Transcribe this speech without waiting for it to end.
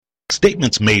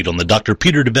Statements made on the Dr.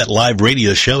 Peter DeVette Live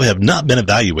radio show have not been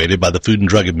evaluated by the Food and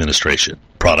Drug Administration.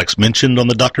 Products mentioned on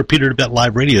the Dr. Peter DeVette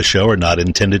Live radio show are not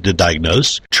intended to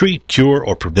diagnose, treat, cure,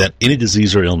 or prevent any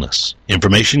disease or illness.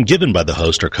 Information given by the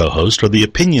host or co-host are the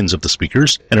opinions of the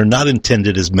speakers and are not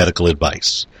intended as medical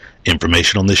advice.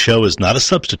 Information on this show is not a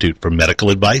substitute for medical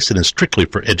advice and is strictly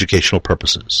for educational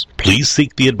purposes. Please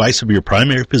seek the advice of your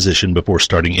primary physician before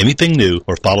starting anything new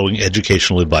or following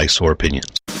educational advice or opinions.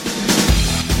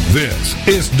 This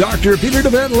is Dr. Peter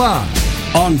DeVette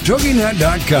Live on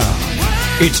TogiNet.com.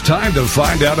 It's time to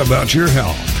find out about your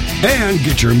health and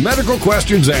get your medical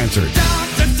questions answered.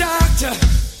 Doctor,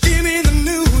 give me the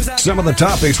news. Some of the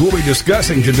topics we'll be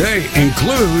discussing today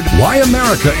include why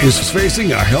America is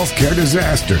facing a healthcare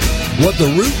disaster, what the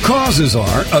root causes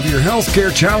are of your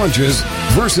healthcare challenges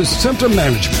versus symptom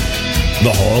management,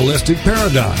 the holistic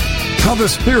paradigm, how the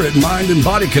spirit, mind, and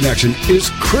body connection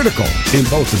is critical in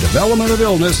both the development of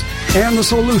illness and the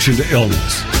solution to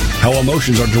illness, how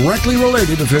emotions are directly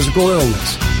related to physical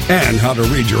illness, and how to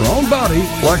read your own body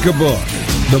like a book.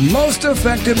 The most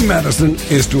effective medicine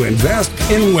is to invest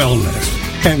in wellness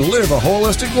and live a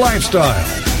holistic lifestyle.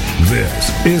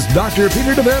 This is Dr.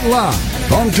 Peter DeVette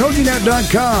Live on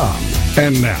TogiNet.com.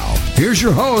 And now, here's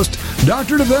your host,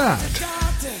 Dr. DeVette.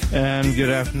 And good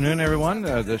afternoon, everyone.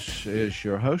 This is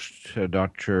your host,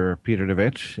 Dr. Peter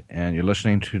DeVette, and you're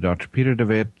listening to Dr. Peter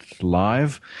DeVette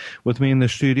Live. With me in the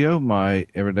studio, my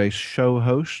everyday show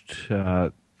host,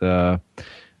 the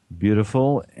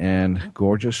beautiful and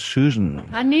gorgeous Susan.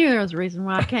 I knew there was a reason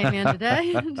why I came in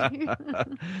today.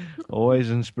 Always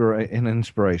an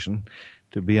inspiration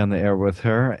to be on the air with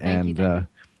her. Thank you.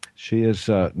 She is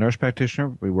a nurse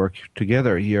practitioner. We work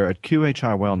together here at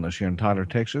QHI Wellness here in Tyler,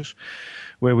 Texas,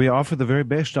 where we offer the very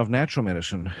best of natural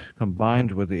medicine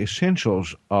combined with the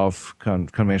essentials of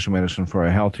conventional medicine for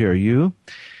a healthier you.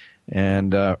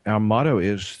 And our motto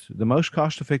is the most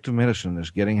cost-effective medicine is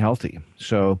getting healthy.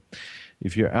 So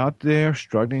if you're out there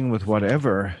struggling with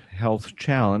whatever health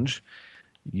challenge,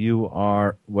 you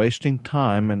are wasting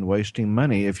time and wasting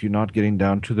money if you're not getting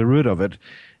down to the root of it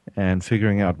and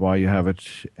figuring out why you have it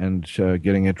and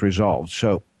getting it resolved.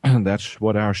 So that's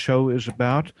what our show is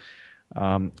about.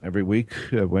 Every week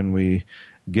when we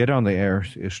get on the air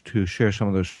is to share some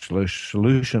of those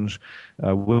solutions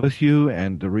with you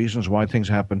and the reasons why things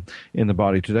happen in the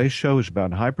body. Today's show is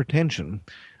about hypertension,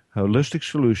 holistic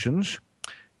solutions,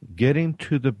 getting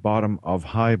to the bottom of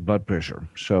high blood pressure.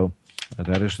 So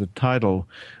that is the title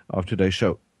of today's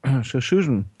show. So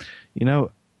Susan, you know,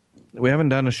 we haven't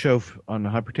done a show on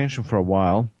hypertension for a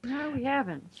while. No, we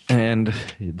haven't. And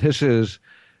this is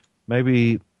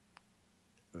maybe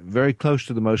very close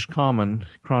to the most common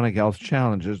chronic health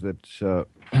challenges that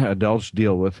adults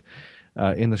deal with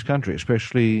in this country,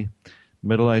 especially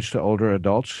middle-aged to older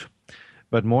adults.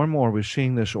 But more and more we're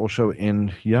seeing this also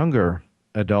in younger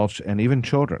adults and even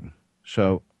children.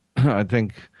 So I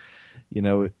think, you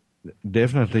know,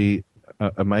 definitely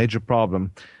a major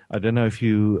problem. I don't know if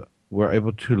you were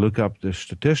able to look up the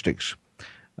statistics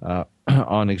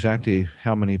on exactly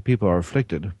how many people are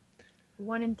afflicted.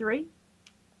 1 in 3?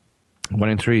 1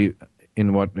 in 3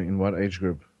 in what age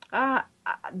group?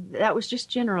 That was just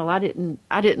general. I didn't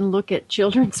look at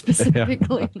children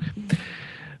specifically. Yeah.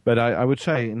 But I would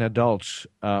say in adults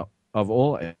of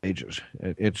all ages,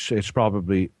 it's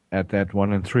probably at that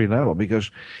 1 in 3 level, because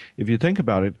if you think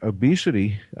about it,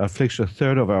 obesity afflicts a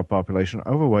third of our population.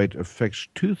 Overweight affects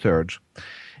 2/3.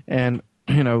 And,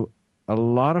 you know, a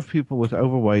lot of people with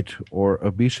overweight or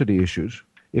obesity issues,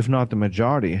 if not the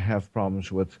majority, have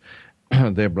problems with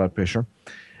their blood pressure.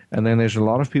 And then there's a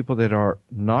lot of people that are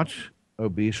not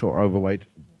obese or overweight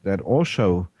that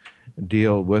also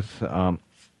deal with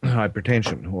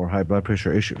hypertension or high blood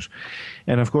pressure issues.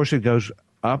 And, of course, it goes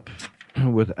up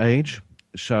with age.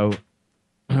 So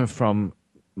from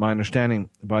my understanding,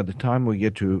 by the time we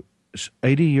get to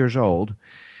 80 years old,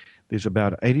 there's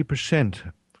about 80%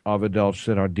 of adults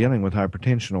that are dealing with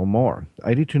hypertension or more,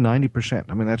 80 to 90%.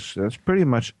 I mean, that's pretty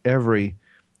much every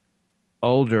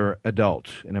older adult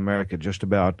in America, just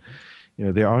about. You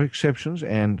know, there are exceptions,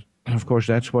 and of course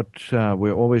that's what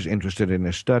we're always interested in,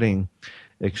 is studying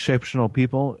exceptional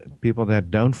people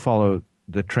that don't follow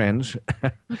the trends,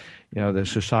 you know, the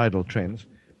societal trends.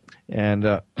 And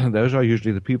those are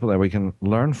usually the people that we can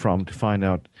learn from to find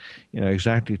out, you know,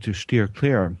 exactly to steer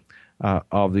clear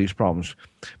of these problems.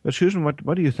 But Susan,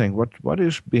 what do you think? What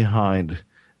is behind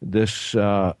this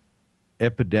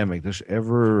epidemic, this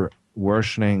ever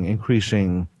worsening,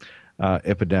 increasing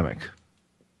epidemic?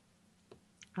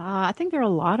 I think there are a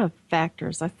lot of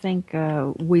factors. I think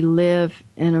we live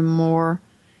in a more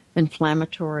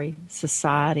inflammatory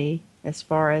society as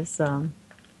far as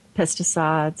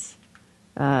pesticides,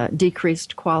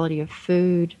 decreased quality of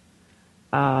food.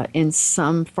 In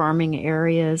some farming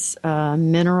areas,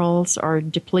 minerals are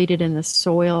depleted in the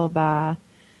soil by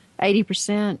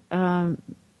 80%.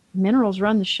 Minerals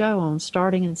run the show on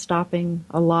starting and stopping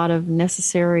a lot of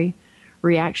necessary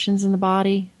reactions in the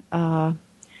body.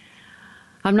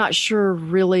 I'm not sure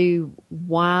really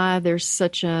why there's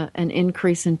such an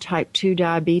increase in type 2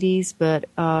 diabetes, but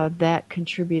that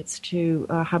contributes to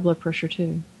high blood pressure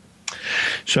too.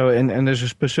 So, and there's a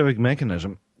specific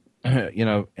mechanism,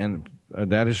 and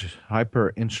that is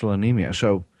hyperinsulinemia.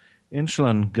 So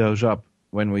insulin goes up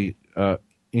when we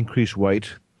increase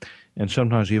weight, and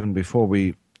sometimes even before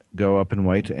we go up in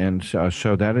weight. And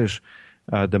so that is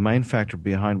the main factor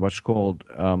behind what's called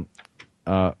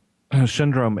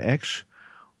syndrome X,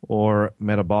 or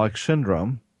metabolic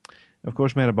syndrome. Of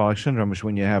course, metabolic syndrome is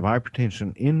when you have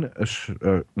hypertension in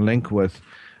a link with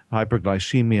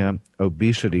hyperglycemia,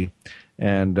 obesity,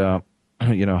 and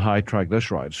high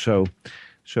triglycerides. So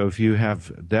if you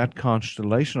have that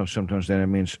constellation of symptoms, then it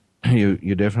means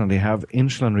you definitely have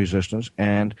insulin resistance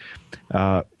and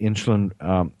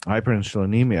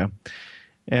hyperinsulinemia.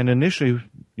 And initially,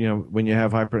 when you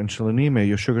have hyperinsulinemia,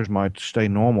 your sugars might stay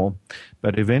normal,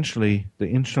 but eventually the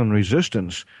insulin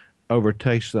resistance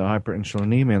overtakes the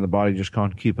hyperinsulinemia, and the body just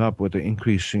can't keep up with the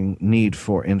increasing need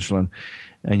for insulin,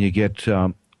 and you get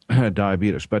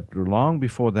diabetes. But long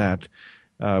before that,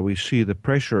 we see the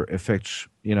pressure effects,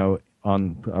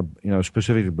 on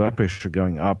specifically blood pressure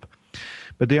going up.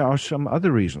 But there are some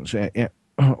other reasons.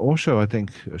 Also, I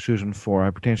think, Susan,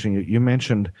 for hypertension, you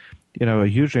mentioned, a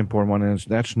hugely important one, and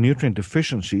that's nutrient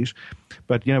deficiencies.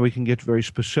 But, we can get very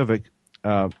specific,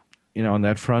 on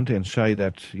that front and say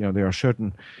that, there are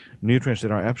certain nutrients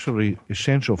that are absolutely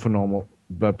essential for normal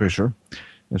blood pressure.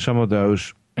 And some of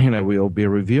those, we'll be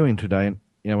reviewing today,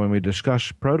 when we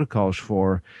discuss protocols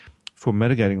for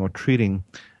mitigating or treating,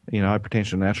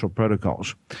 hypertension, natural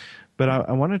protocols. But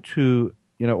I wanted to,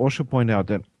 also point out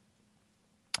that,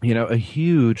 a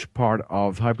huge part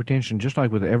of hypertension, just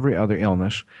like with every other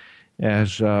illness,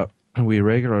 as we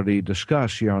regularly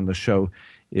discuss here on the show,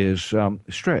 is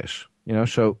stress.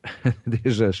 So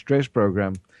there's a stress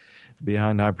program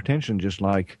behind hypertension, just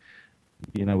like,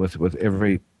 with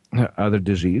every other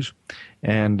disease.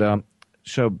 And but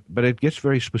it gets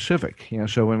very specific.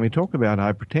 So when we talk about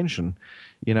hypertension,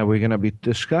 we're going to be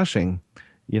discussing,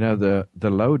 the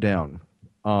lowdown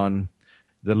on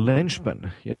the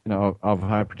linchpin, of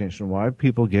hypertension, why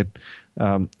people get,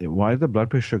 why the blood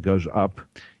pressure goes up,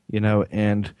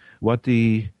 and what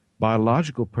the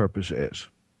biological purpose is.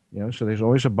 So there's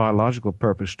always a biological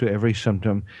purpose to every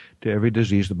symptom, to every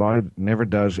disease. The body never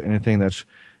does anything that's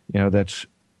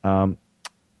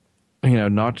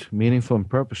not meaningful and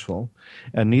purposeful,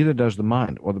 and neither does the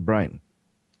mind or the brain.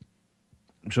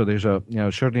 So there's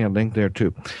certainly a link there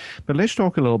too. But let's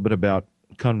talk a little bit about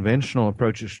conventional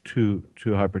approaches to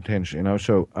hypertension.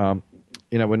 So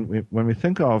when we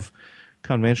think of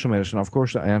conventional medicine, of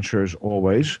course the answer is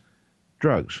always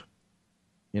drugs.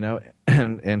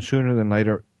 And sooner than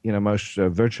later, most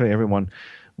virtually everyone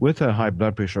with a high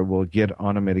blood pressure will get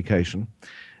on a medication.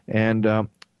 And I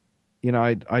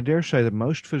dare say that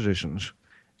most physicians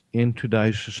in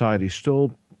today's society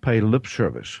still pay lip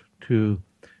service to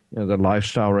the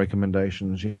lifestyle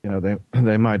recommendations.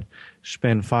 They might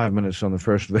spend 5 minutes on the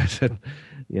first visit,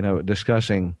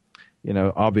 discussing,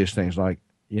 obvious things like,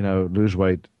 lose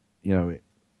weight,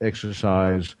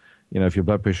 exercise, if your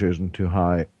blood pressure isn't too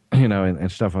high,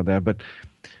 and stuff like that. But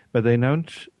they don't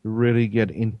really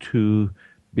get into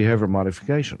behavior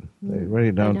modification. They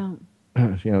really don't.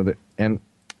 And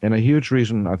a huge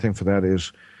reason I think for that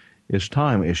is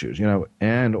time issues,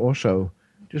 and also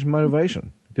just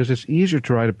motivation. Because it's easier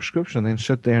to write a prescription than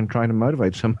sit there and try to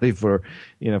motivate somebody for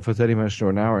 30 minutes to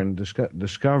an hour and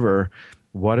discover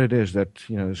what it is that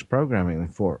is programming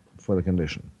for the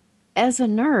condition. As a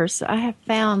nurse, I have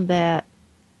found that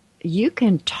you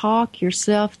can talk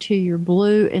yourself to your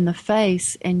blue in the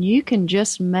face, and you can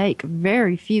just make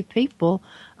very few people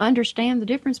understand the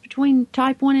difference between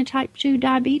type 1 and type 2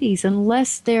 diabetes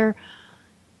unless they're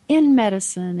in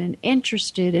medicine and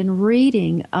interested in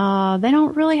reading. They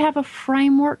don't really have a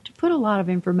framework to put a lot of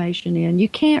information in. You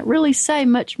can't really say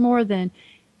much more than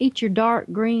eat your dark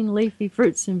green leafy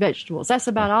fruits and vegetables. That's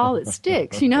about all that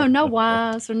sticks, no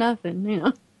whys or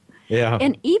nothing, Yeah.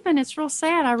 And even it's real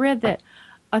sad. I read that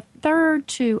a third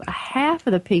to a half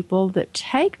of the people that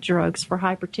take drugs for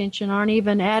hypertension aren't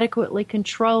even adequately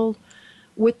controlled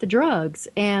with the drugs.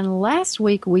 And last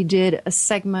week we did a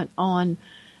segment on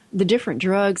the different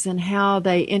drugs and how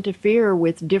they interfere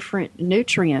with different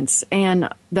nutrients. And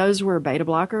those were beta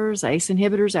blockers, ACE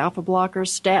inhibitors, alpha blockers,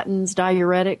 statins,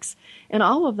 diuretics, and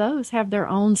all of those have their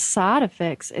own side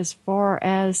effects as far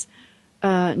as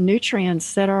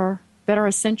nutrients that are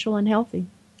essential and healthy.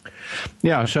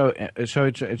 Yeah, so it's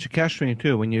a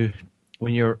catch-22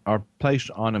 when you are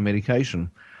placed on a medication.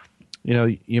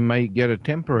 You may get a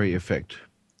temporary effect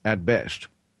at best.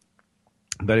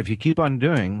 But if you keep on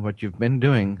doing what you've been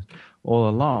doing all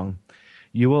along,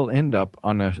 you will end up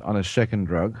on a second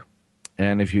drug.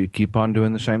 And if you keep on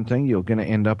doing the same thing, you're going to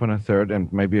end up on a third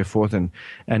and maybe a fourth and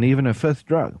even a fifth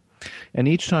drug. And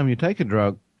each time you take a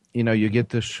drug, you get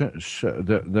the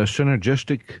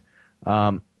synergistic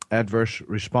adverse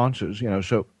responses.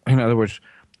 So in other words,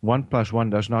 1 + 1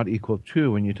 does not equal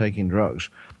 2 when you're taking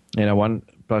drugs. 1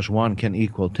 + 1 can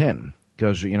equal 10.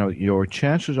 Because your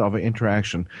chances of an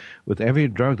interaction with every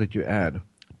drug that you add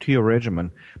to your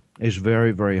regimen is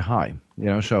very, very high.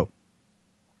 So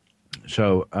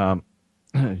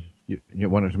you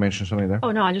wanted to mention something there? Oh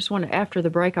no, I just wanted, after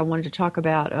the break, I wanted to talk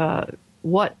about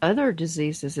what other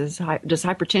diseases does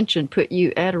hypertension put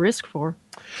you at risk for?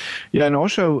 Yeah, and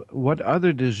also what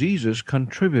other diseases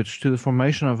contributes to the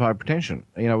formation of hypertension.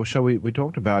 So we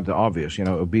talked about the obvious.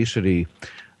 Obesity.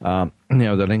 The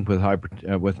link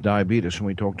with diabetes, and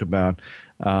we talked about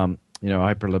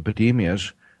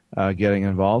hyperlipidemias getting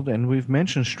involved, and we've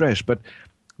mentioned stress. But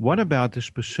what about the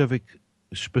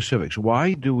specifics?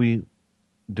 Why do we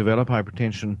develop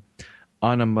hypertension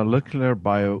on a molecular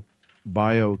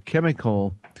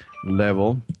biochemical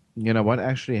level? What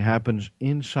actually happens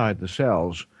inside the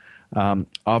cells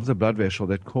of the blood vessel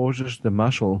that causes the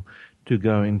muscle to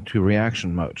go into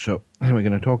reaction mode. So we're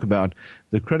going to talk about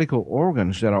the critical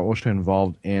organs that are also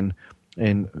involved in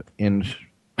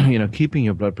keeping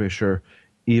your blood pressure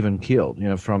even keeled.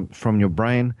 From your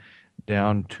brain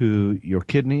down to your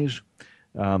kidneys.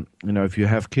 If you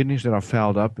have kidneys that are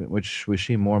fouled up, which we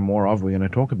see more and more of, we're going to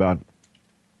talk about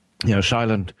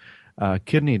silent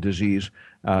kidney disease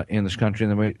in this country,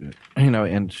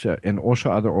 and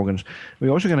also other organs.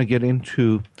 We're also going to get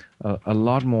into a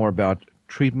lot more about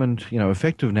treatment,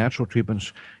 effective natural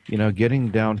treatments, getting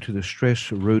down to the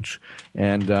stress roots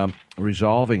and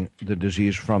resolving the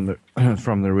disease from the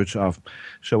roots of.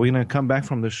 So we're going to come back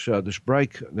from this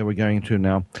break that we're going to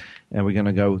now, and we're going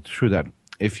to go through that.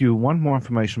 If you want more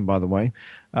information, by the way,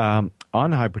 on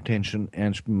hypertension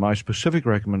and my specific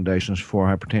recommendations for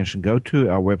hypertension, go to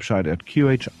our website at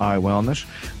QHI Wellness,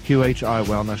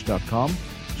 QHIWellness.com.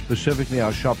 Specifically,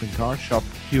 our shopping cart, shop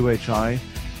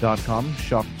QHI.com,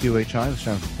 shop QHI, the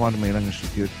Center for Quantum Healing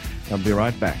Institute. I'll be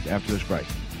right back after this break.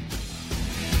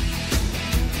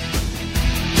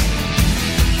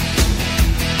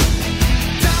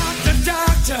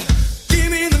 Doctor, give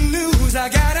me the news. I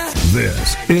gotta.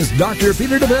 This is Dr.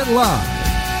 Peter DeVette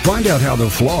Live. Find out how the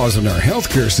flaws in our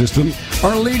healthcare system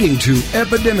are leading to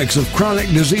epidemics of chronic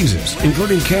diseases,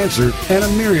 including cancer and a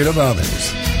myriad of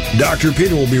others. Dr.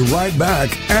 Peter will be right back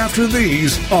after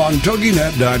these on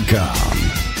TogiNet.com.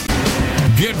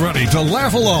 Get ready to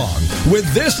laugh along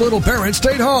with This Little Parent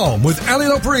Stayed Home with Ali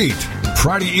Lopreet.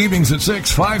 Friday evenings at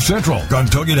 6, 5 Central on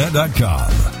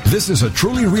TogiNet.com. This is a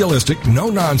truly realistic,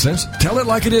 no-nonsense,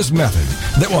 tell-it-like-it-is method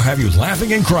that will have you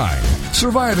laughing and crying,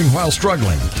 surviving while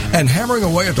struggling, and hammering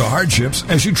away at the hardships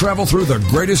as you travel through the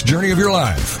greatest journey of your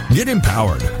life. Get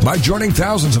empowered by joining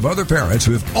thousands of other parents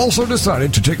who have also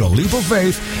decided to take a leap of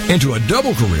faith into a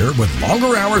double career with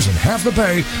longer hours and half the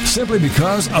pay simply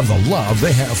because of the love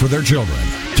they have for their children.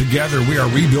 Together, we are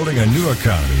rebuilding a new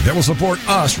economy that will support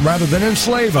us rather than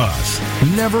enslave us.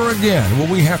 Never again will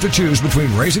we have to choose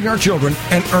between raising our children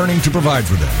and earning to provide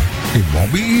for them. It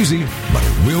won't be easy, but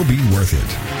it will be worth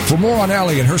it. For more on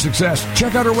Allie and her success,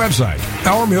 check out her website,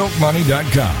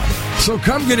 OurMilkMoney.com. So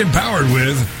come get empowered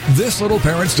with This Little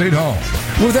Parent Stayed Home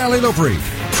with Ali Lopreet.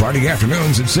 Friday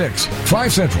afternoons at 6,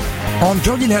 5 Central on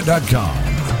TogiNet.com.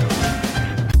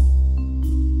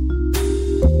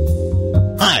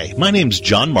 Hi, my name's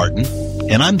John Martin,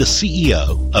 and I'm the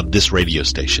CEO of this radio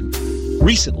station.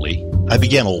 Recently, I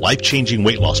began a life-changing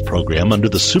weight loss program under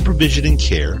the supervision and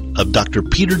care of Dr.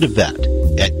 Peter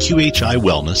DeVette at QHI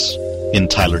Wellness in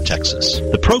Tyler, Texas.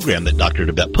 The program that Dr.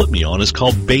 DeVette put me on is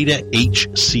called Beta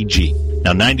HCG.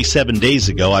 Now, 97 days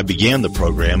ago, I began the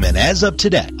program, and as of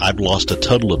today, I've lost a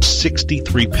total of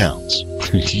 63 pounds.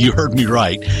 You heard me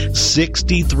right,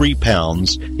 63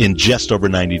 pounds in just over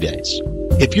 90 days.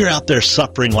 If you're out there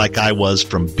suffering like I was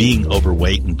from being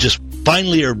overweight and just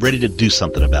finally are ready to do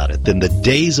something about it, then the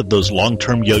days of those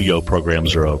long-term yo-yo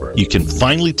programs are over. You can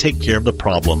finally take care of the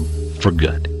problem for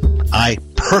good. I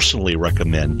personally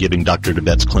recommend giving Dr.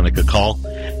 DeBette's clinic a call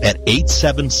at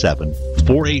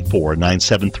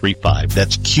 877-484-9735.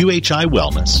 That's QHI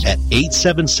Wellness at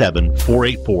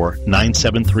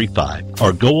 877-484-9735.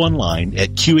 Or go online at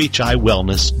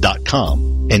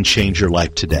QHIWellness.com and change your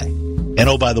life today. And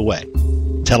oh, by the way,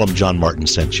 tell them John Martin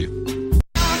sent you.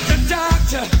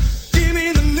 Doctor, give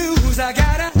me the news. I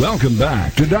gotta... Welcome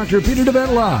back to Dr. Peter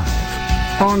DeBette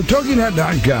Live on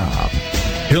TogiNet.com.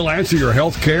 He'll answer your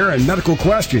health care and medical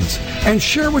questions and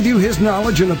share with you his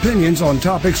knowledge and opinions on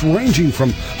topics ranging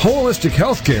from holistic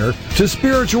health care to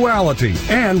spirituality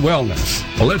and wellness.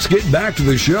 Well, let's get back to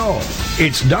the show.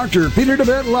 It's Dr. Peter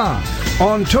DeBette Live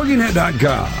on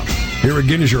TogiNet.com. Here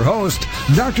again is your host,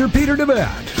 Dr. Peter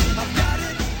DeBette.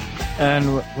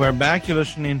 And we're back. You're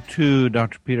listening to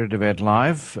Dr. Peter DeBette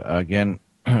Live. Again,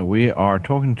 we are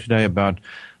talking today about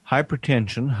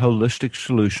hypertension, holistic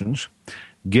solutions,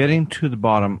 getting to the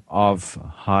bottom of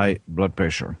high blood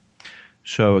pressure.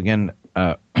 So again,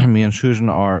 me and Susan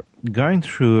are going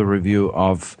through a review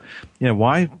of,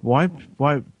 why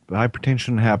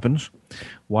hypertension happens,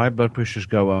 why blood pressures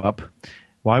go up,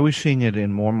 why we're seeing it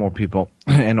in more and more people,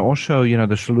 and also,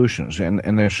 the solutions.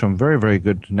 And there's some very, very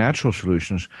good natural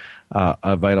solutions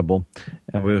available.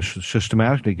 And we'll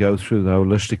systematically go through the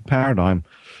holistic paradigm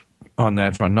on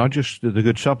that front, not just the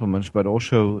good supplements, but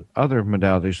also other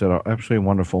modalities that are absolutely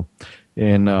wonderful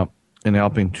in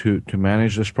helping to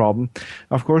manage this problem.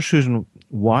 Of course, Susan,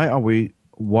 why are we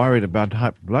worried about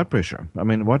high blood pressure? I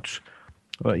mean, what's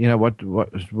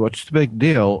the big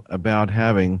deal about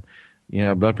having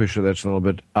blood pressure that's a little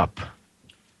bit up?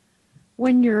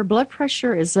 When your blood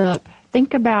pressure is up,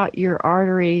 think about your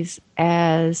arteries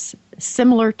as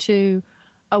similar to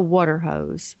a water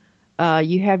hose.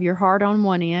 You have your heart on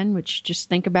one end, which just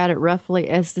think about it roughly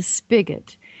as the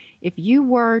spigot. If you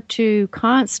were to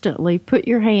constantly put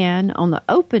your hand on the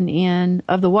open end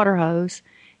of the water hose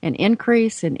and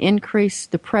increase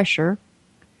the pressure,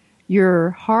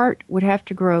 your heart would have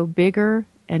to grow bigger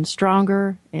and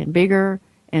stronger and bigger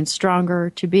and stronger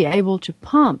to be able to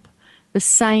pump the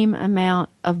same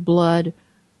amount of blood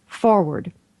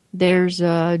forward. There's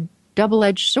a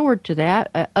double-edged sword to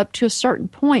that. Up to a certain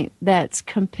point, that's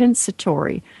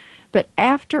compensatory. But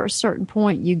after a certain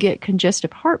point, you get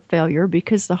congestive heart failure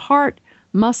because the heart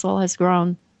muscle has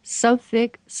grown so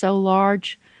thick, so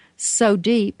large, so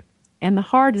deep, and the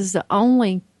heart is the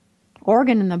only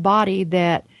organ in the body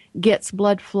that gets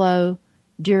blood flow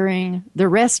during the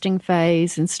resting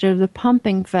phase instead of the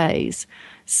pumping phase.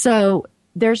 So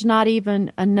there's not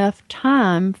even enough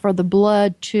time for the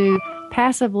blood to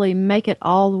passively make it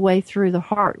all the way through the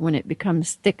heart when it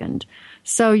becomes thickened.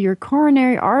 So your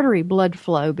coronary artery blood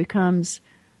flow becomes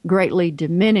greatly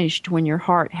diminished when your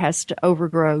heart has to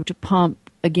overgrow to pump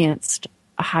against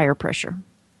a higher pressure.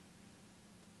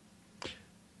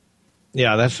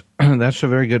 Yeah, that's a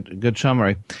very good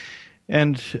summary.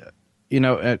 And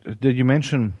did you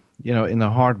mention in the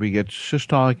heart we get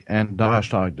systolic and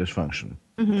diastolic dysfunction?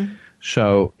 Mm-hmm.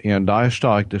 So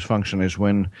diastolic dysfunction is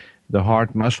when the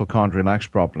heart muscle can't relax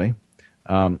properly,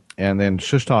 and then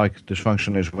systolic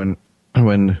dysfunction is when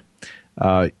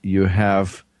you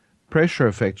have pressure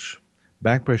effects,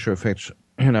 back pressure effects,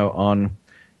 on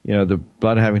the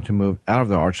blood having to move out of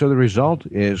the heart. So the result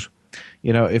is,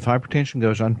 if hypertension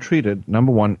goes untreated,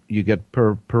 number one, you get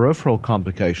peripheral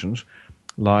complications,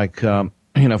 like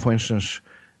for instance,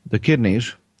 the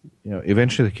kidneys.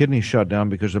 Eventually the kidneys shut down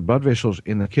because the blood vessels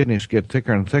in the kidneys get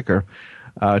thicker and thicker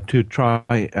to try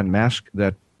and mask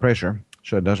that pressure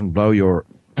so it doesn't blow your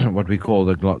what we call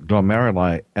the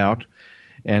glomeruli out.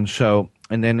 And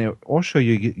then also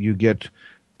you get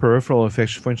peripheral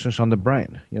effects, for instance, on the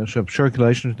brain. So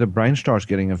circulation to the brain starts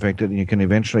getting affected, and you can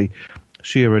eventually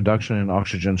see a reduction in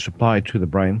oxygen supply to the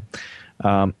brain.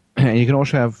 And you can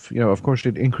also have, of course,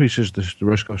 it increases the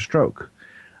risk of stroke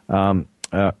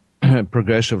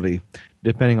progressively,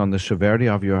 depending on the severity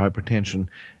of your hypertension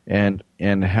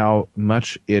and how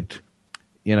much it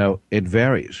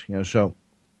varies. So,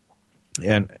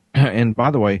 and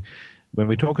by the way, when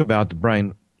we talk about the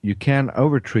brain, you can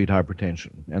overtreat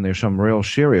hypertension, and there's some real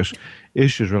serious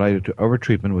issues related to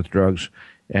overtreatment with drugs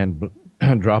and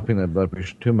dropping the blood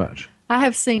pressure too much. I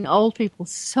have seen old people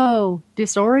so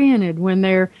disoriented when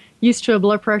they're used to a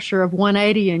blood pressure of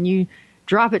 180 and you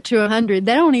drop it to 100.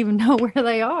 They don't even know where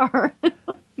they are.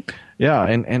 Yeah,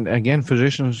 and again,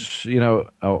 physicians,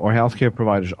 or healthcare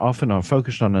providers often are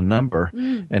focused on a number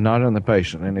and not on the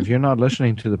patient. And if you're not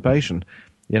listening to the patient,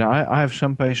 I have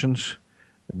some patients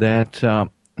that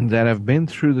have been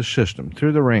through the system,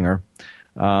 through the ringer,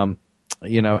 and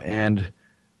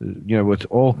with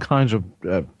all kinds of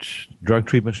drug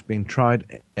treatments being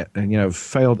tried,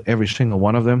 failed every single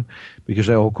one of them because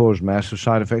they all cause massive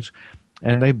side effects.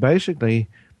 And they basically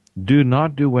do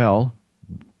not do well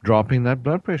dropping that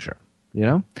blood pressure,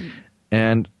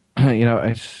 And,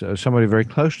 it's, somebody very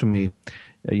close to me,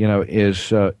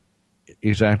 is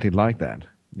exactly like that,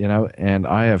 and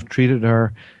I have treated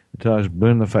her until I was blue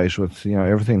in the face with,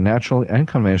 everything natural and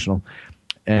conventional.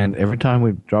 And every time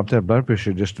we drop that blood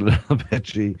pressure just a little bit,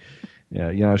 she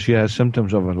has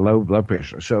symptoms of a low blood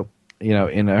pressure. So,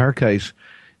 in her case,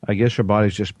 I guess her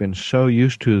body's just been so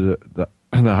used to the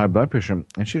high blood pressure,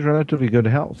 and she's relatively good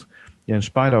health, in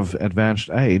spite of advanced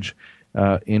age,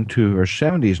 into her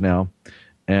 70s now.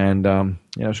 And,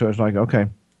 so it's like, okay,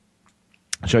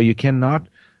 so you cannot,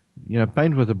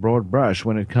 paint with a broad brush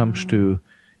when it comes to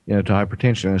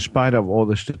hypertension, in spite of all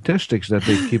the statistics that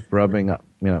they keep rubbing up.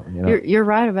 You're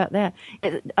right about that.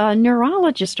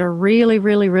 Neurologists are really,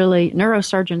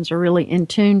 neurosurgeons are really in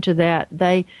tune to that.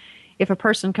 If a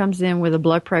person comes in with a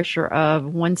blood pressure of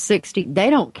 160, they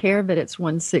don't care that it's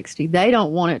 160. They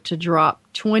don't want it to drop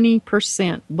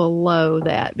 20% below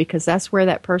that, because that's where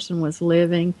that person was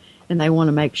living, and they want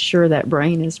to make sure that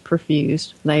brain is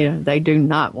perfused. They do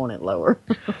not want it lower.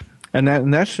 And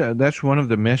that's one of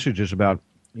the messages about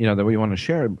that we want to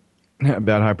share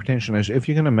about hypertension is, if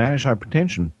you're going to manage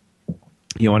hypertension,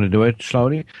 you want to do it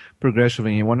slowly,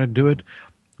 progressively. You want to do it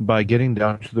by getting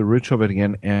down to the roots of it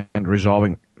again and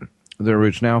resolving the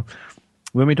roots. Now,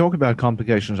 when we talk about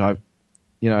complications, I've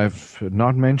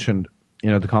not mentioned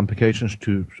the complications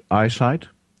to eyesight.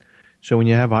 So when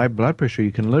you have high blood pressure,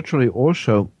 you can literally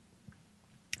also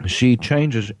see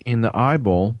changes in the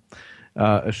eyeball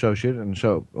associated, and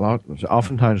so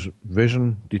oftentimes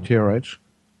vision deteriorates,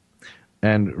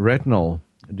 and retinal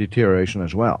deterioration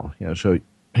as well. So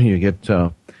you get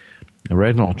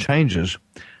retinal changes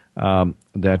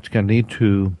that can lead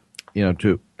to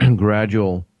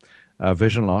gradual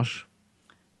vision loss.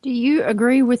 Do you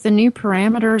agree with the new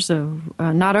parameters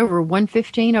of not over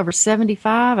 115 over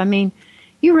 75? I mean,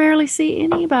 you rarely see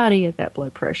anybody at that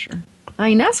blood pressure. I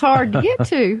mean, that's hard to get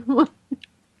to.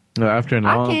 I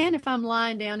can if I'm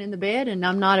lying down in the bed and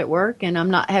I'm not at work and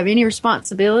I'm not have any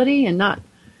responsibility and not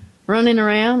running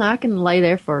around. I can lay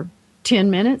there for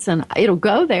 10 minutes and it'll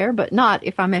go there, but not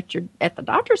if I'm at the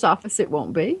doctor's office. It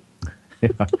won't be.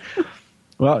 Yeah.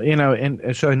 Well,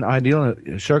 and so in ideal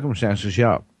circumstances,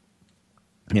 and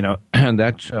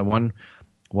that's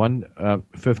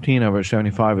 115 over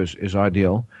 75 is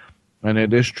ideal. And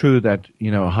it is true that,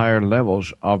 higher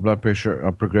levels of blood pressure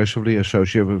are progressively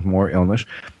associated with more illness.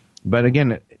 But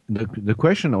again, the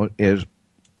question is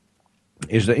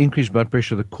the increased blood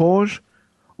pressure the cause,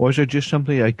 or is it just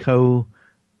simply a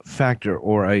co-factor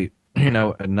or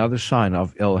another sign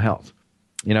of ill health?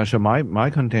 So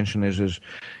my contention is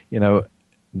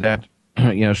that,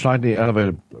 slightly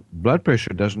elevated blood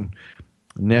pressure doesn't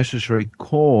necessarily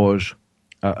cause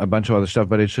a bunch of other stuff,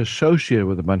 but it's associated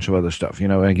with a bunch of other stuff.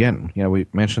 Again, we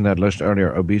mentioned that list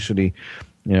earlier: obesity,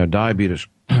 diabetes,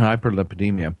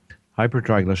 hyperlipidemia,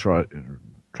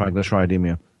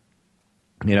 hypertriglyceridemia.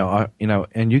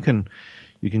 And you can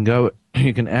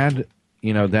add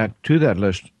that to that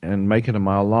list and make it a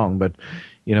mile long. But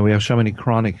we have so many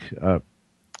chronic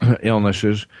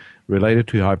illnesses related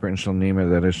to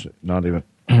hyperinsulinemia that is not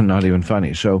even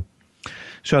funny. So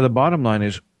the bottom line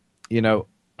is, we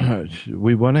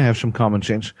want to have some common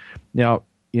sense. Now,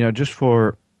 just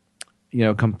for,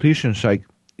 completion's sake,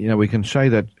 we can say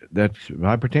that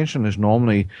hypertension is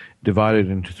normally divided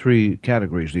into three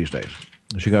categories these days.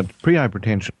 So you got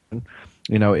pre-hypertension,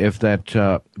 if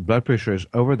that blood pressure is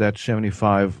over that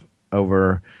 75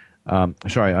 over,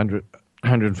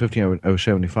 150 over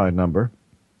 75 number.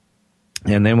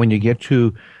 And then when you get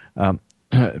to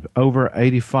over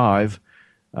 85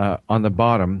 on the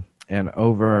bottom and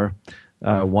over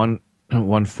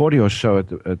 140 or so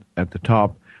at the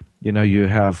top, you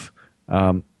have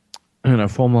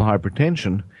formal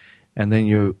hypertension, and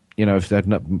then if that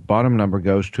bottom number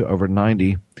goes to over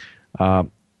 90,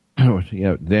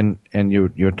 then and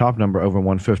your top number over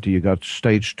 150, you got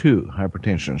stage 2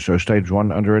 hypertension. So stage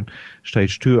 1 under it,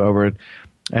 stage 2 over it,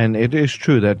 and it is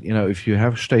true that if you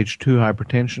have stage 2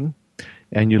 hypertension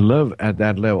and you live at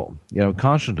that level,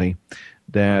 constantly,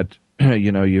 that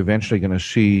you're eventually going to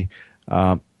see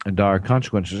dire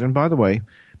consequences. And by the way,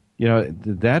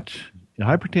 that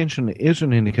hypertension is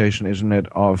an indication, isn't it,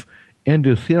 of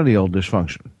endothelial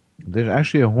dysfunction. There's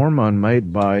actually a hormone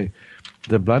made by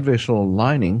the blood vessel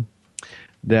lining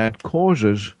that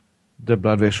causes the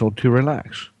blood vessel to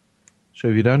relax. So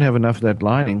if you don't have enough of that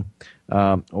lining,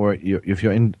 or if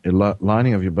your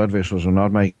lining of your blood vessels are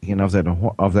not making enough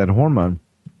of that hormone,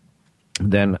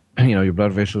 then your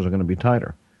blood vessels are going to be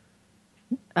tighter.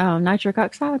 Nitric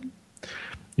oxide?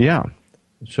 Yeah.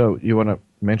 So you want to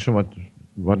mention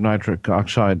what nitric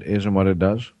oxide is and what it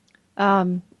does?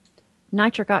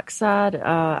 Nitric oxide,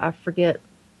 I forget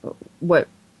what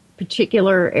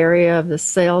particular area of the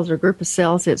cells or group of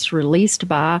cells it's released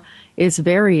by, is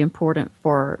very important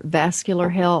for vascular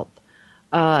health.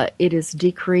 It is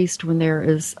decreased when there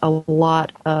is a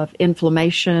lot of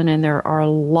inflammation, and there are a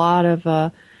lot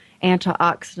of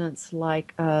antioxidants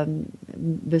like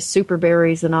the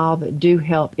superberries and all that do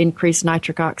help increase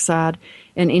nitric oxide,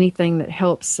 and anything that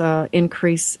helps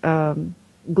increase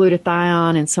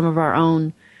glutathione and some of our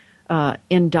own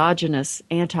endogenous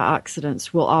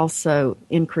antioxidants will also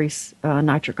increase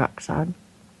nitric oxide.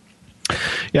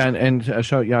 Yeah,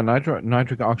 so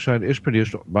nitric oxide is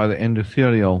produced by the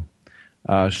endothelial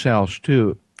cells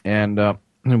too, and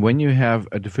when you have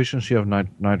a deficiency of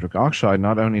nitric oxide,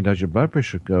 not only does your blood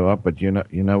pressure go up, but you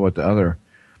know what the other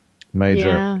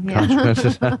major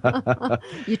consequences.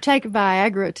 You take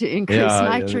Viagra to increase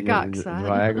nitric oxide.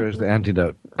 Viagra is the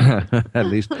antidote, at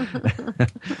least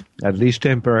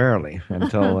temporarily,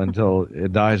 until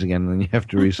it dies again, and then you have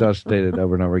to resuscitate it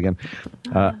over and over again.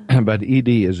 But ED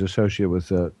is associated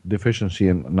with deficiency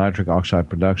in nitric oxide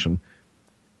production.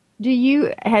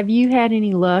 Have you had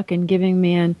any luck in giving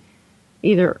men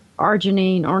either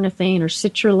arginine, ornithine, or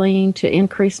citrulline to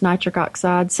increase nitric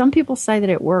oxide? Some people say that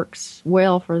it works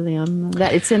well for them,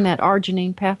 that it's in that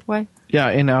arginine pathway. Yeah,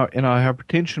 in our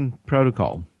hypertension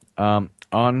protocol,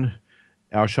 on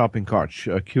our shopping cart,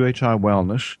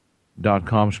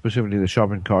 QHIWellness.com, specifically the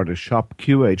shopping cart is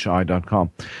shopqhi.com.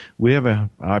 We have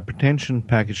a hypertension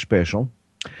package special,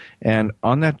 and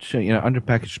on that, under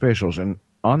package specials, and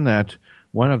on that,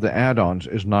 one of the add-ons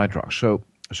is nitrox.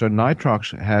 So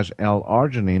nitrox has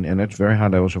L-arginine in it, very high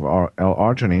levels of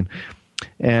L-arginine,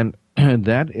 and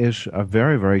that is a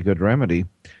very, very good remedy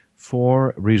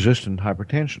for resistant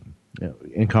hypertension,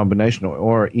 in combination,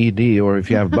 or ED, or if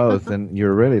you have both, then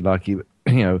you're really lucky,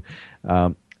 because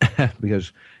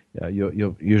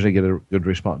you'll usually get a good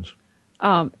response.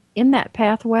 In that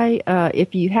pathway,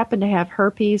 if you happen to have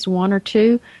herpes 1 or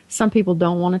 2, some people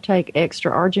don't want to take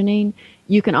extra arginine.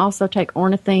 You can also take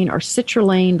ornithine or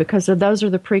citrulline, because those are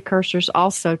the precursors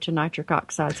also to nitric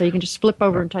oxide. So you can just flip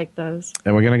over and take those.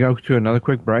 And we're going to go to another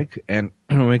quick break. And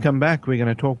when we come back, we're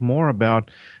going to talk more about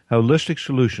holistic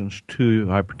solutions to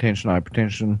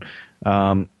hypertension,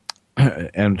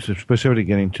 and specifically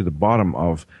getting to the bottom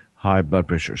of high blood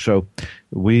pressure. So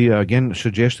we, again,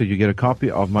 suggest that you get a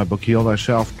copy of my book, Heal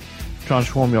Thyself,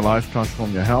 Transform Your Life,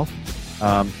 Transform Your Health.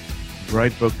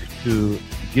 Great book to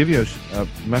give you a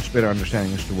much better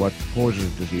understanding as to what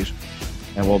causes disease.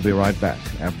 And we'll be right back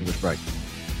after this break.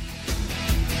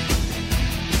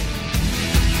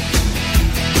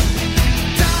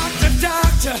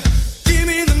 Doctor, give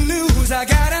me the news. I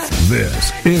gotta.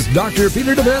 This is Dr.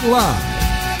 Peter DeVette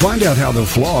Live. Find out how the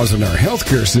flaws in our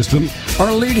healthcare system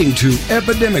are leading to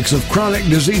epidemics of chronic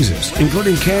diseases,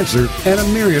 including cancer and a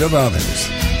myriad of others.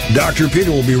 Dr.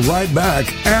 Peter will be right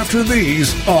back after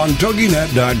these on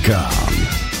TogiNet.com.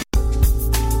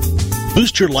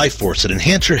 Boost your life force and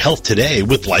enhance your health today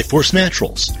with Life Force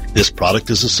Naturals. This product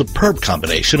is a superb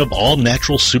combination of all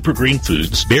natural super green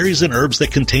foods, berries, and herbs that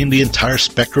contain the entire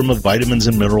spectrum of vitamins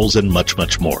and minerals and much,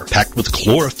 much more. Packed with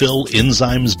chlorophyll,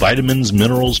 enzymes, vitamins,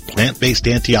 minerals, plant-based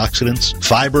antioxidants,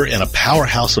 fiber, and a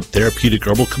powerhouse of therapeutic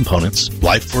herbal components,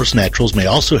 Life Force Naturals may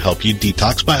also help you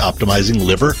detox by optimizing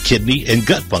liver, kidney, and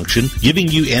gut function, giving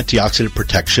you antioxidant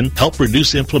protection, help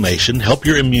reduce inflammation, help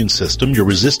your immune system, your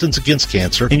resistance against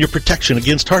cancer, and your protection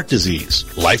against heart disease.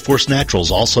 Life Force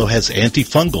Naturals also has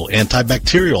antifungal,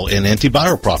 antibacterial, and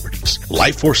antiviral properties.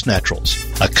 Life Force Naturals,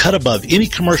 a cut above any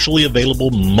commercially available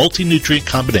multi-nutrient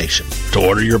combination. To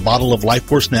order your bottle of Life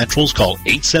Force Naturals, call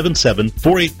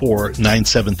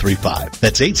 877-484-9735.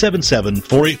 That's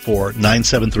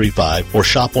 877-484-9735, or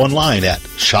shop online at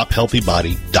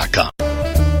shophealthybody.com.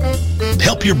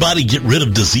 Help your body get rid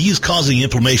of disease-causing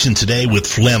inflammation today with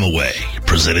Flamaway.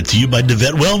 Presented to you by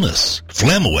DeVette Wellness.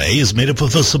 Flamaway is made up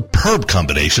of a superb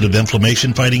combination of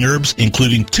inflammation-fighting herbs,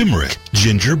 including turmeric,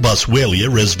 ginger, boswellia,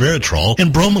 resveratrol,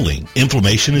 and bromelain.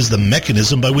 Inflammation is the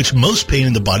mechanism by which most pain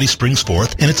in the body springs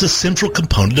forth, and it's a central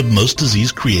component of most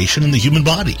disease creation in the human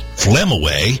body.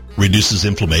 Flamaway reduces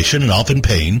inflammation and often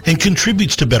pain, and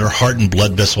contributes to better heart and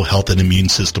blood vessel health and immune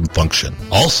system function.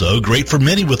 Also great for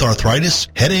many with arthritis,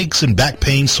 headaches, and back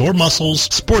pain, sore muscles,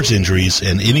 sports injuries,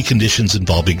 and any conditions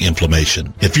involving inflammation.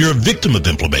 inflammation. If you're a victim of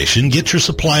inflammation, get your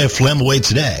supply of phlegm away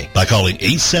today by calling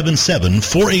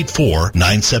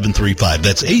 877-484-9735.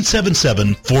 That's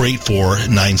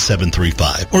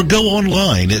 877-484-9735. Or go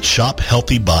online at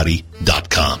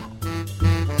shophealthybody.com.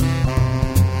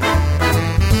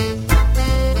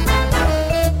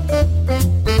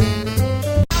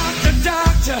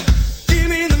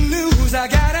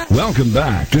 Welcome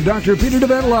back to Dr. Peter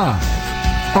DeVette Live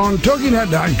on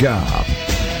TogiNet.com.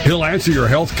 He'll answer your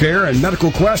health care and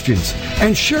medical questions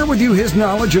and share with you his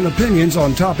knowledge and opinions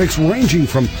on topics ranging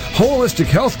from holistic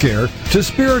health care to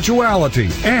spirituality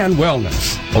and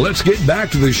wellness. Well, let's get back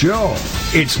to the show.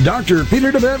 It's Dr.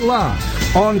 Peter DeVette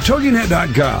Live on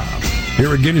TogiNet.com.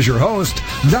 Here again is your host,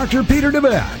 Dr. Peter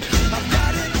DeVette.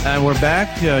 And we're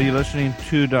back. You're listening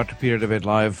to Dr. Peter DeVette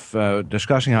Live,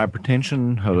 discussing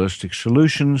hypertension, holistic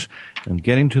solutions, and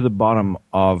getting to the bottom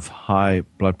of high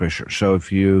blood pressure. So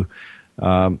if you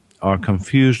are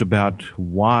confused about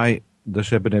why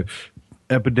this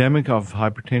epidemic of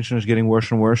hypertension is getting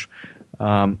worse and worse,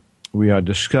 we are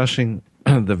discussing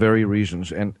the very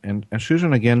reasons. And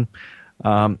Susan, again,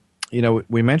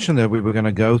 we mentioned that we were going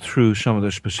to go through some of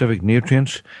the specific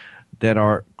nutrients that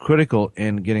are critical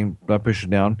in getting blood pressure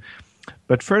down.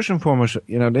 But first and foremost,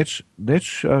 let's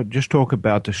just talk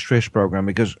about the stress program,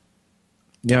 because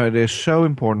it is so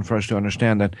important for us to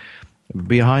understand that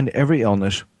behind every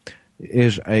illness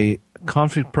is a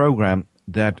conflict program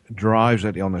that drives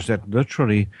that illness, that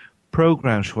literally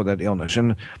programs for that illness.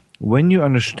 And when you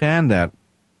understand that,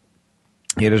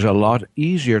 it is a lot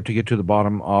easier to get to the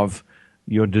bottom of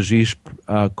your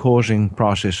disease-causing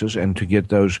processes and to get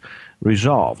those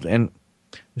resolved. And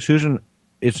Susan,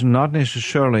 it's not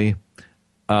necessarily,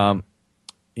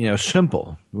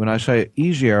 simple. When I say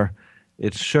easier,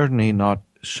 it's certainly not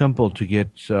simple to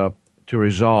get to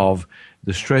resolve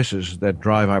the stresses that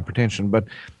drive hypertension. But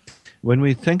when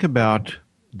we think about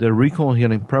the recall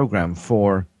healing program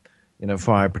for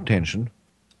hypertension,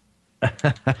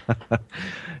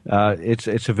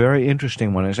 it's a very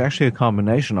interesting one. It's actually a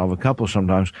combination of a couple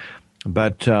sometimes,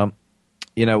 but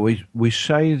we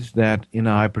say that in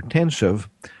a hypertensive,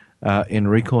 in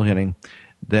recall healing,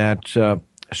 that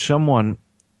someone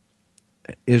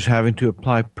is having to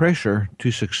apply pressure to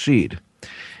succeed.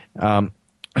 And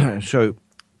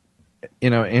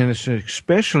it's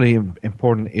especially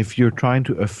important if you're trying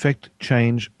to affect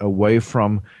change away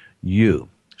from you.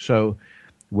 So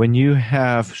when you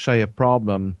have, say, a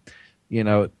problem,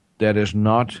 that is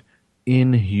not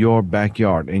in your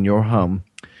backyard, in your home,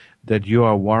 that you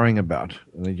are worrying about,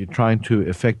 that you're trying to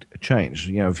affect change.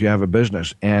 If you have a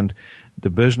business and the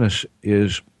business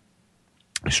is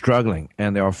struggling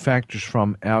and there are factors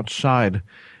from outside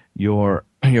your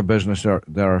business that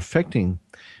are affecting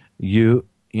you,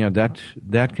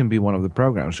 that can be one of the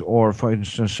programs. Or, for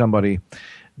instance, somebody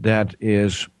that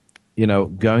is,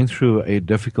 going through a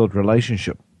difficult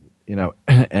relationship,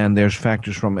 and there's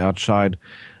factors from outside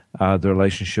the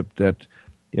relationship that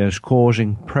is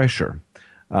causing pressure.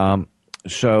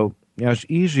 So it's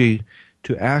easy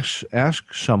to ask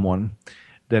someone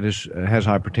that has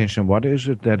hypertension, what is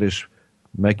it that is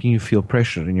making you feel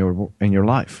pressure in your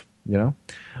life?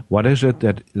 What is it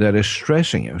that is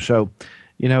stressing you? So,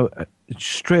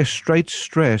 straight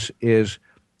stress is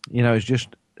just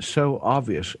so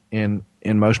obvious in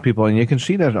most people, and you can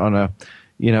see that on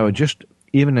just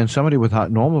even in somebody with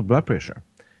normal blood pressure.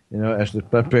 As the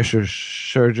blood pressure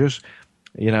surges,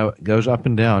 goes up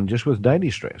and down just with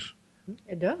daily stress.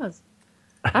 It does.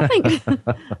 I think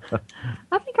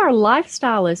our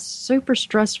lifestyle is super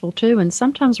stressful too, and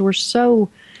sometimes we're so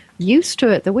used to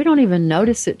it that we don't even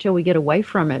notice it till we get away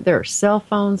from it. There are cell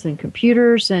phones and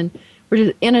computers, and we're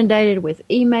just inundated with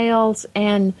emails,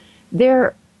 and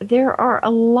there are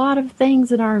a lot of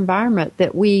things in our environment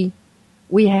that we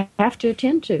have to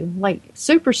attend to, like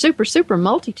super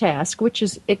multitask, which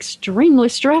is extremely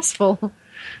stressful.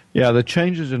 Yeah, the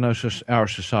changes in our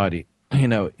society,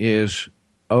 is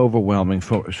overwhelming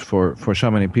for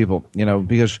so many people,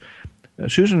 because,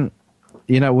 Susan,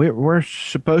 we're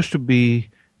supposed to be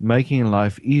making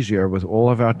life easier with all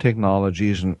of our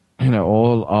technologies and,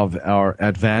 all of our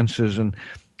advances and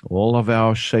all of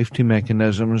our safety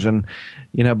mechanisms. And,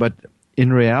 but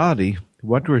in reality,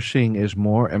 what we're seeing is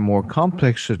more and more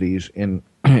complexities in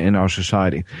our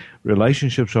society.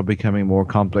 Relationships are becoming more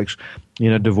complex.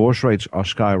 Divorce rates are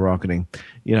skyrocketing.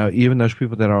 Even those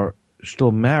people that are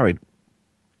still married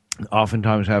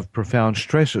oftentimes have profound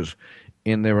stresses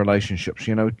in their relationships.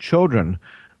 Children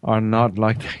are not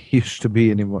like they used to be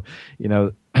anymore.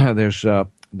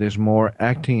 There's more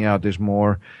acting out. There's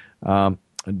more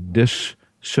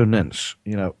dissonance.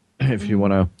 If you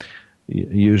want to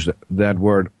use that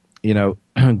word.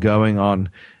 going on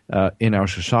in our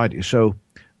society. So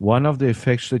one of the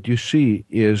effects that you see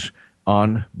is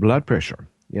on blood pressure,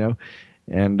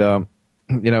 and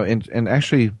and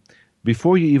actually,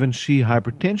 before you even see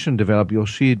hypertension develop, you'll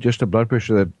see just a blood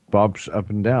pressure that bobs up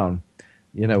and down,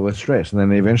 with stress, and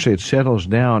then eventually it settles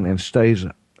down and stays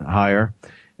higher,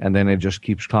 and then it just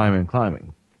keeps climbing and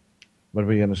climbing. What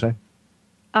were you going to say?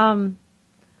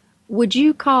 Would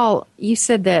you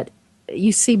said that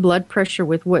you see blood pressure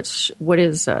with what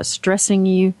is stressing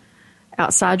you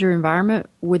outside your environment?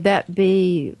 Would that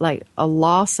be like a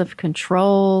loss of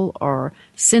control or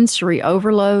sensory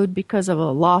overload because of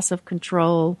a loss of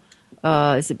control?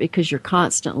 Is it because you're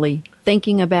constantly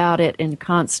thinking about it and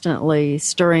constantly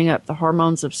stirring up the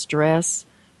hormones of stress,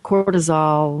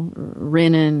 cortisol,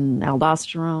 renin,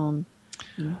 aldosterone?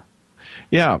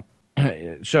 Yeah.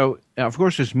 So, of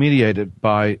course, it's mediated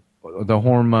by the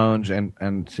hormones and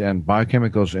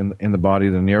biochemicals in the body,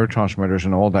 the neurotransmitters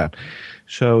and all that.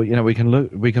 So, we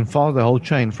can follow the whole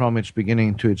chain from its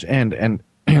beginning to its end. And,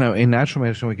 in natural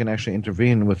medicine, we can actually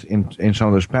intervene in some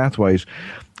of those pathways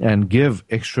and give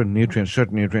extra nutrients,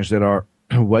 certain nutrients that are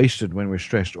wasted when we're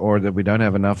stressed or that we don't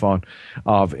have enough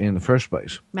of in the first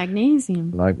place.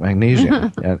 Magnesium. Like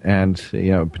magnesium and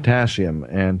potassium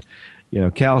and,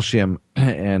 calcium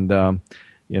and,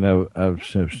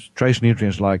 trace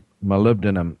nutrients like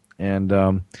molybdenum and,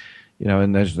 and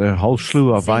there's a whole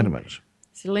slew of vitamins.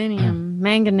 Selenium,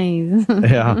 manganese.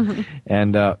 Yeah,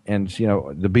 and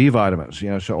the B vitamins.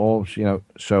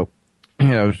 So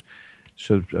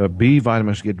B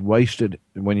vitamins get wasted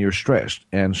when you're stressed,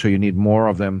 and so you need more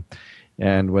of them.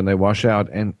 And when they wash out,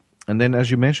 and then as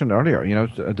you mentioned earlier,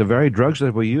 the very drugs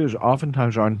that we use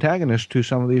oftentimes are antagonists to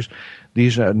some of these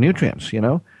nutrients.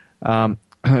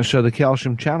 So the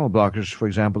calcium channel blockers, for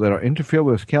example, that are interfere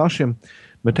with calcium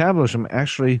metabolism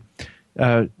actually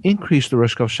increase the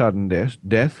risk of sudden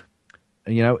death,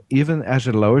 even as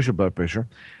it lowers your blood pressure.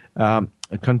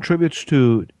 It contributes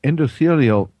to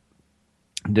endothelial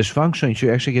dysfunction. So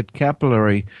you actually get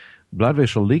capillary blood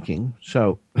vessel leaking.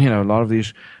 So, a lot of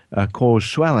these cause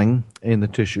swelling in the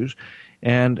tissues.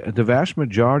 And the vast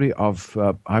majority of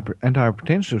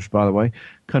antihypertensives, by the way,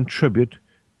 contribute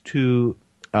to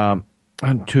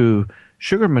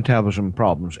sugar metabolism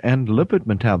problems and lipid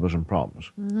metabolism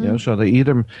problems. Mm-hmm. So they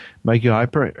either make you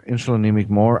hyperinsulinemic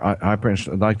more,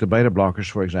 like the beta blockers,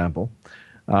 for example,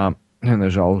 and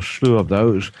there's a whole slew of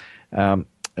those,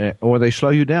 or they slow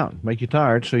you down, make you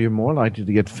tired, so you're more likely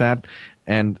to get fat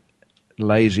and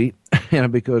lazy,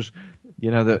 because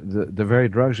the very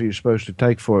drugs that you're supposed to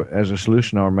take as a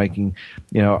solution are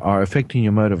are affecting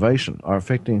your motivation,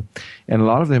 and a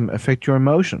lot of them affect your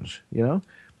emotions.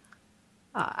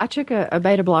 I took a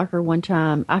beta blocker one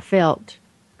time. I felt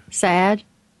sad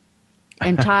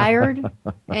and tired,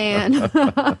 and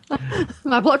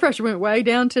my blood pressure went way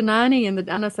down to 90,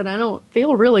 and I said, I don't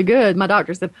feel really good. My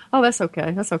doctor said, oh, that's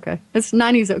okay. That's okay. It's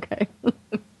 90's okay.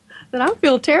 Then I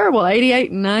feel terrible,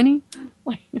 88 and 90.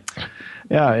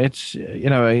 Yeah, it's,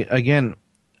 again,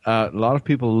 a lot of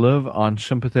people live on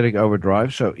sympathetic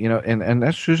overdrive. So, and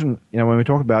that's, Susan, when we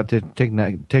talk about the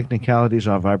technicalities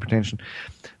of hypertension,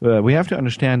 we have to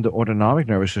understand the autonomic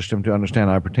nervous system to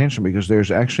understand hypertension, because there's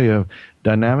actually a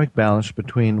dynamic balance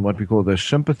between what we call the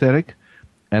sympathetic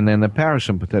and then the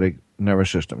parasympathetic nervous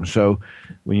system. So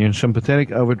when you're in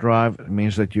sympathetic overdrive, it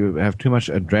means that you have too much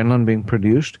adrenaline being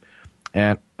produced,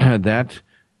 and that,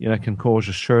 can cause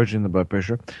a surge in the blood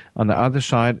pressure. On the other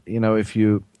side, if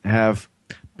you have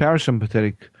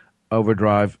parasympathetic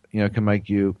overdrive, can make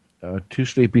you too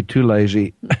sleepy, too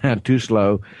lazy, too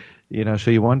slow,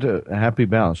 so you want a happy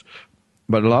balance.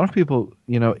 But a lot of people,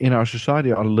 in our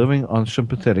society are living on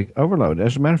sympathetic overload.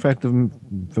 As a matter of fact, the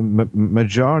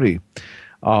majority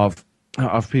of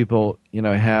people,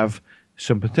 have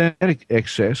sympathetic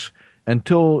excess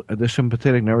until the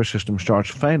sympathetic nervous system starts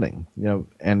failing,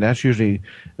 and that's usually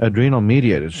adrenal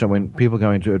mediated. So when people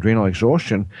go into adrenal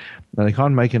exhaustion, they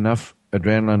can't make enough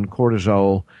adrenaline,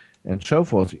 cortisol, and so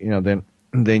forth,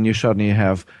 then you suddenly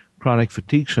have chronic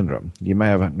fatigue syndrome. You may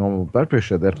have a normal blood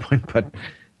pressure at that point, but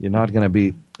you're not going to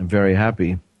be very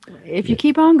happy. If you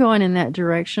keep on going in that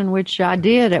direction, which I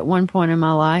did at one point in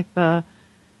my life,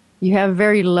 you have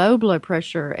very low blood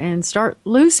pressure and start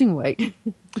losing weight.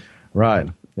 Right,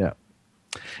 yeah.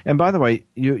 And by the way,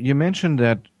 you mentioned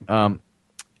that,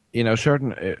 you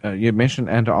mentioned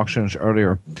antioxidants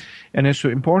earlier, and it's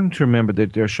important to remember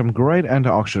that there's some great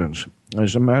antioxidants.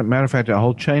 As a matter of fact, a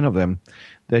whole chain of them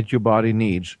that your body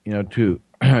needs, to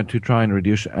try and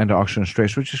reduce antioxidant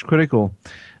stress, which is critical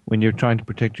when you're trying to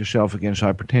protect yourself against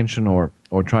hypertension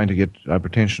or trying to get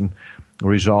hypertension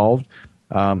resolved.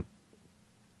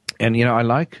 And, I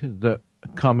like the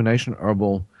combination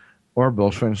herbals,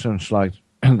 for instance, like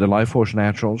the Life Force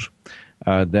Naturals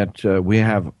that we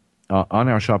have on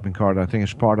our shopping cart. I think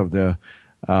it's part of the,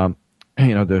 the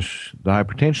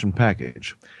hypertension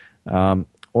package.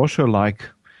 Also like,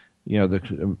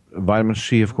 the vitamin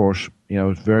C, of course,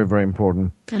 is very, very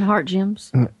important. And heart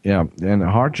gems. Yeah, and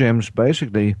heart gems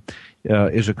basically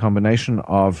is a combination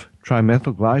of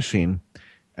trimethylglycine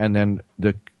and then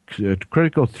the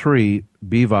critical 3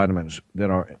 B vitamins that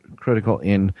are critical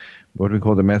in what we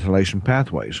call the methylation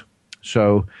pathways.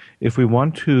 So if we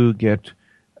want to get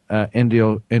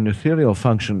endothelial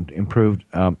function improved,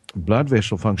 blood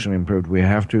vessel function improved, we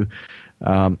have to,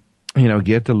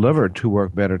 get the liver to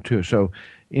work better too. So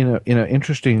in an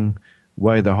interesting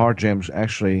way, the heart gems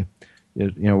actually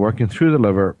is, working through the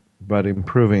liver, but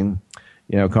improving,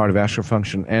 cardiovascular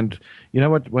function. And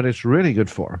what it's really good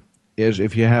for is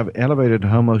if you have elevated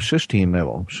homocysteine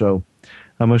level. So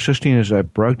homocysteine is a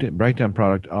breakdown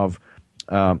product of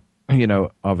amino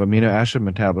acid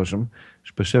metabolism,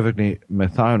 specifically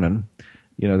methionine,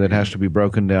 that has to be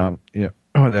broken down,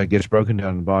 that gets broken down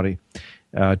in the body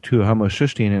to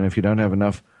homocysteine. And if you don't have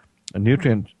enough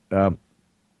nutrient,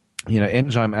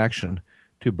 enzyme action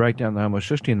to break down the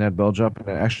homocysteine, that builds up and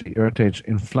it actually irritates,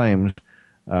 inflames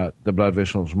the blood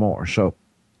vessels more. So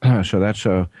that's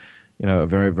a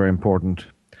very, very important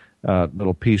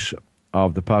little piece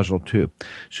of the puzzle too.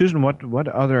 Susan, what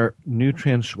other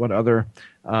nutrients, what other,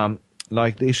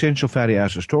 like the essential fatty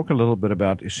acids, talk a little bit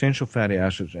about essential fatty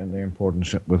acids and their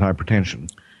importance with hypertension.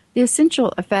 The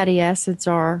essential fatty acids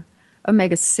are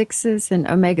omega-6s and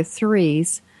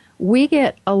omega-3s. We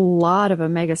get a lot of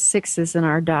omega-6s in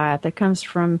our diet that comes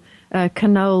from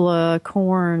canola,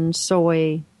 corn,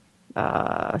 soy,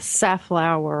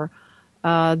 safflower,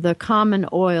 the common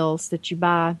oils that you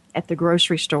buy at the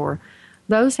grocery store.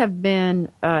 Those have been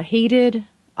heated,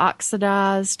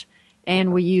 oxidized,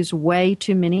 and we use way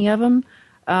too many of them.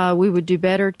 We would do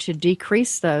better to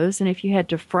decrease those, and if you had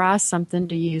to fry something,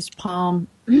 to use palm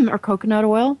or coconut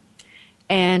oil,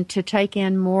 and to take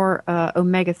in more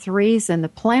omega-3s, and the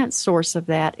plant source of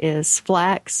that is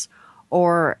flax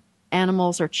or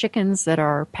animals or chickens that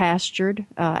are pastured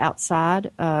outside,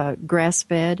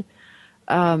 grass-fed,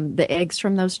 the eggs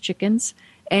from those chickens,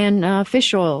 and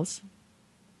fish oils.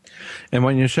 And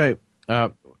when you say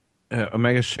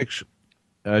omega-6,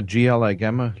 GLA,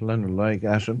 gamma linoleic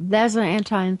acid, that's an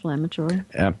anti-inflammatory.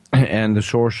 And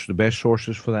the best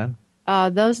sources for that?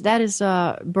 That is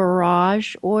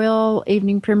borage oil,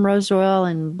 evening primrose oil,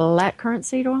 and blackcurrant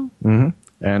seed oil. Mm-hmm.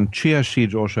 And chia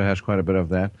seeds also has quite a bit of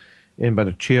that. But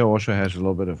the chia also has a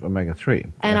little bit of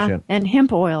omega-3. And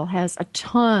hemp oil has a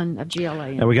ton of GLA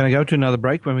in it. And we're going to go to another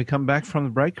break. When we come back from the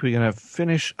break, we're going to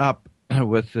finish up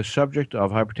with the subject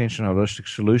of hypertension holistic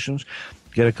solutions.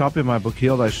 Get a copy of my book,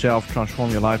 Heal Thyself,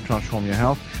 Transform Your Life, Transform Your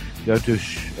Health. Go to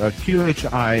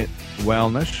QHI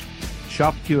Wellness,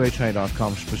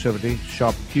 shopqhi.com specifically,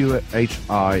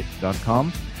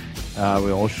 shopqhi.com.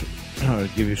 We'll also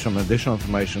give you some additional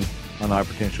information on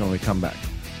hypertension when we come back.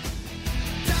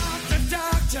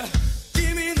 Doctor,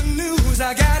 give me the news.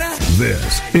 I gotta.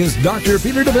 This is Dr.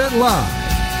 Peter DeVette Live.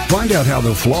 Find out how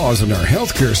the flaws in our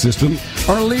healthcare system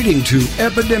are leading to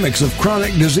epidemics of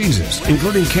chronic diseases,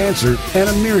 including cancer and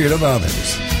a myriad of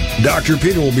others. Dr.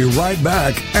 Peter will be right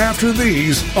back after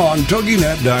these on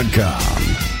TogiNet.com.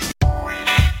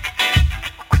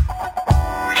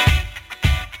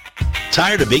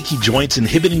 Tired of achy joints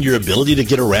inhibiting your ability to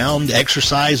get around,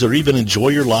 exercise, or even enjoy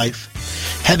your life?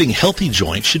 Having healthy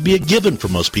joints should be a given for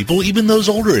most people, even those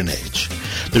older in age.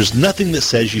 There's nothing that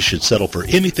says you should settle for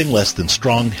anything less than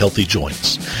strong, healthy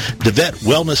joints. DeVette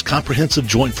Wellness Comprehensive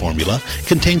Joint Formula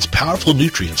contains powerful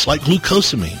nutrients like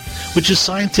glucosamine, which is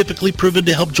scientifically proven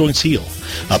to help joints heal.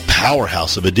 A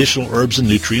powerhouse of additional herbs and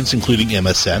nutrients including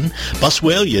MSM,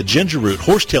 boswellia, ginger root,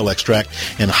 horsetail extract,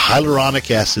 and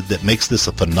hyaluronic acid that makes this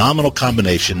a phenomenal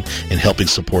combination in helping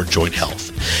support joint health.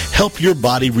 Help your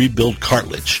body rebuild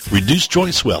cartilage, reduce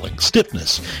joint swelling,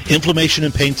 stiffness, inflammation,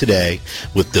 and pain today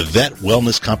with DeVette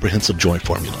Wellness Comprehensive Joint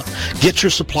Formula. Get your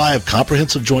supply of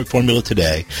Comprehensive Joint Formula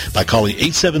today by calling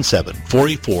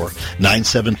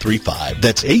 877-484-9735.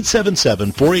 That's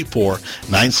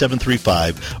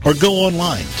 877-484-9735, or go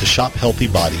online to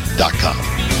shophealthybody.com.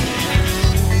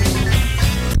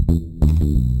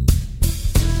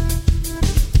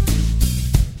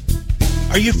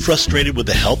 Are you frustrated with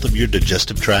the health of your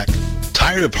digestive tract?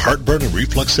 Tired of heartburn and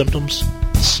reflux symptoms?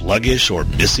 Sluggish or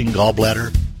missing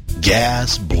gallbladder?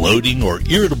 Gas, bloating, or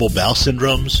irritable bowel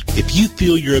syndromes? If you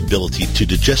feel your ability to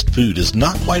digest food is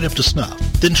not quite up to snuff,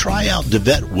 then try out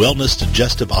DeVette Wellness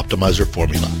Digestive Optimizer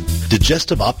Formula.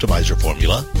 Digestive Optimizer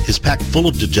formula is packed full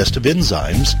of digestive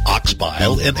enzymes, ox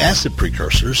bile, and acid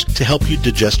precursors to help you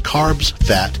digest carbs,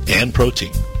 fat, and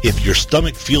protein. If your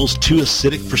stomach feels too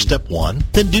acidic for step 1,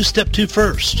 then do step 2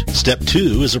 first. Step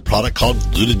 2 is a product called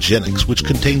Glutagenics, which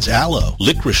contains aloe,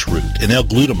 licorice root, and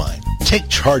L-glutamine. Take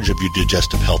charge of your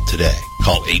digestive health today.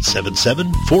 Call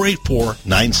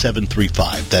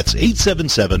 877-484-9735. That's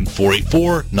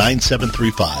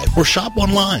 877-484-9735. Or shop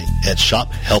online at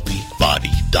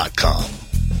shophealthybody.com.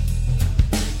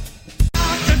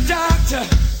 Doctor,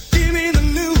 give me the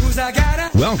news. I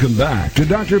gotta... Welcome back to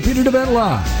Dr. Peter DeVette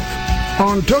Live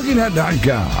on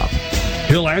TogiNet.com.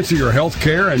 He'll answer your health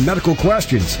care and medical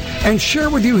questions and share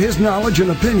with you his knowledge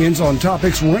and opinions on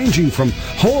topics ranging from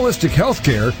holistic health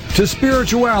care to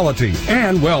spirituality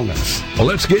and wellness. Well,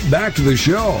 let's get back to the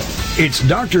show. It's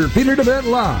Dr. Peter DeVette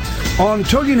Live on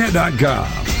TogiNet.com.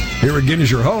 Here again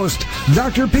is your host,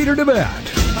 Dr. Peter DeVette.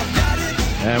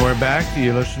 And we're back.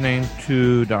 You're listening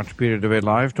to Dr. Peter DeVette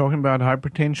Live, talking about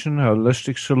hypertension,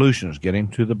 holistic solutions, getting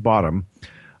to the bottom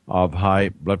of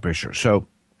high blood pressure. So,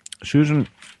 Susan,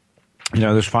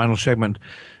 this final segment,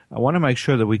 I want to make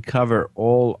sure that we cover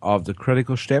all of the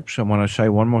critical steps. I want to say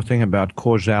one more thing about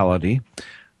causality.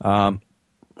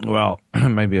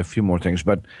 Maybe a few more things.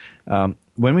 But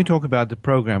when we talk about the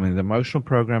programming, the emotional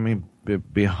programming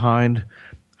behind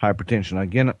hypertension,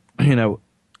 again,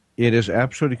 it is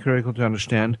absolutely critical to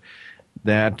understand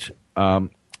that,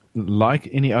 like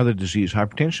any other disease,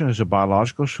 hypertension is a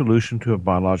biological solution to a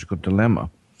biological dilemma.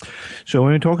 So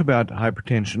when we talk about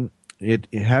hypertension, it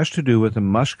has to do with a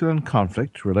muscular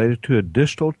conflict related to a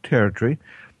distal territory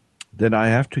that I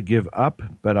have to give up,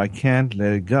 but I can't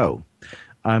let it go.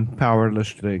 I'm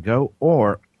powerless to let it go,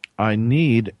 or I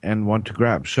need and want to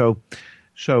grab. So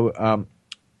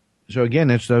again,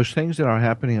 it's those things that are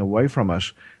happening away from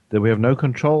us that we have no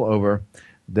control over,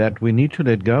 that we need to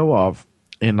let go of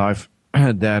in life,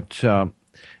 that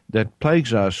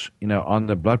plagues us, on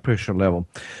the blood pressure level.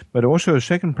 But also a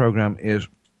second program is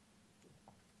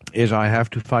I have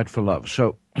to fight for love.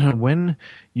 So when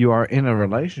you are in a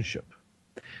relationship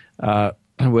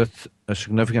with a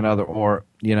significant other, or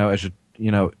as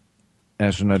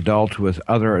an adult with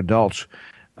other adults,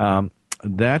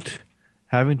 that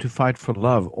having to fight for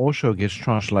love also gets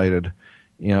translated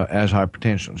as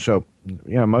hypertension. So,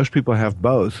 most people have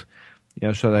both.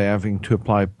 So they're having to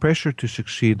apply pressure to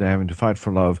succeed. They're having to fight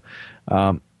for love.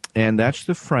 And that's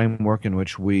the framework in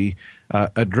which we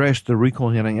address the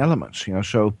recall healing elements.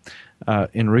 So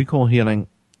in recall healing,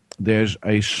 there's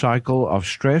a cycle of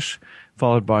stress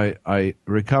followed by a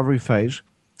recovery phase.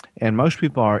 And most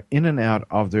people are in and out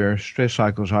of their stress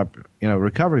cycles,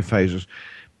 recovery phases.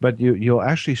 But you'll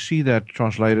actually see that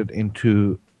translated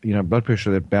into blood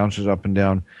pressure that bounces up and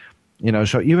down.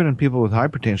 So even in people with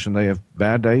hypertension, they have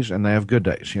bad days and they have good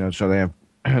days. So they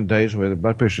have days where the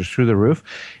blood pressure is through the roof,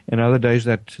 and other days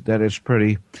that is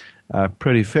pretty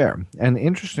fair. And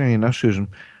interestingly enough, Susan,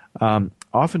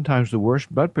 oftentimes the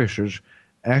worst blood pressures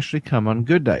actually come on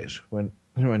good days when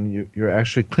you're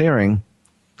actually clearing,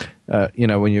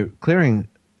 when you're clearing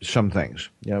some things.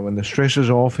 When the stress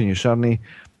is off and you suddenly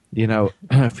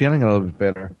feeling a little bit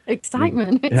better.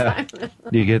 Excitement.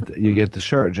 You get the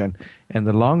surge, and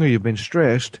the longer you've been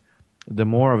stressed, the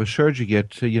more of a surge you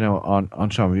get,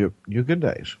 on some of your good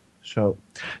days. So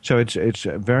it's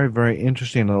a very, very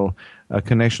interesting little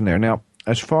connection there. Now,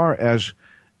 as far as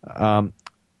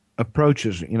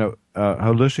approaches,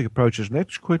 holistic approaches,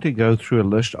 let's quickly go through a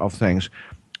list of things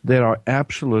that are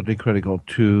absolutely critical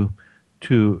to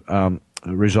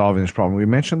resolving this problem. We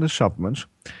mentioned the supplements.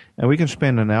 And we can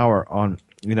spend an hour on,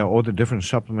 all the different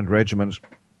supplement regimens.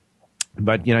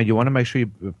 But, you want to make sure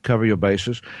you cover your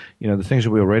bases. The things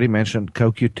that we already mentioned,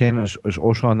 CoQ10 is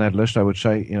also on that list, I would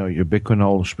say,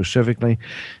 ubiquinol specifically.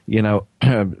 The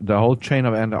whole chain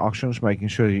of antioxidants, making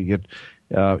sure you get,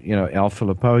 alpha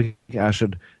lipoic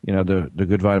acid, the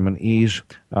good vitamin E's,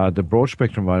 the broad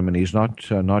spectrum vitamin E's, not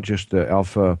just the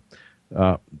alpha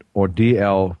or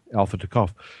DL alpha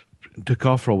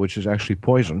tocopherol, which is actually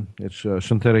poison. It's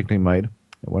synthetically made.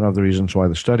 One of the reasons why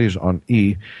the studies on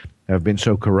E have been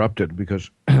so corrupted, because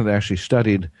they actually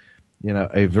studied,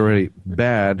 a very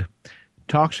bad,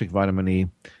 toxic vitamin E,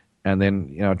 and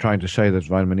then, trying to say that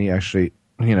vitamin E actually,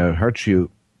 hurts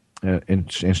you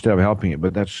instead of helping you.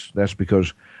 But that's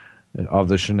because of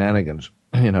the shenanigans,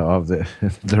 of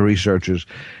the researchers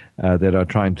that are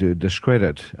trying to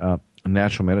discredit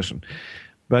natural medicine.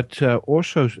 But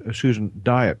also, Susan,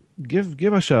 diet.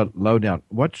 Give us a lowdown.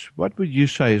 What would you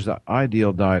say is the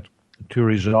ideal diet to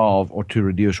resolve or to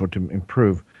reduce or to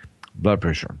improve blood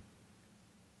pressure?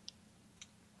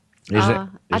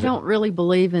 I don't really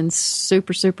believe in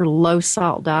super, super low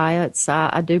salt diets.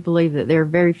 I do believe that there are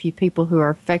very few people who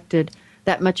are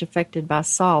that much affected by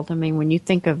salt. I mean, when you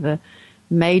think of the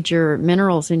major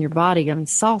minerals in your body, I mean,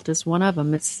 salt is one of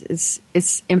them.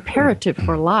 It's imperative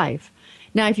for life.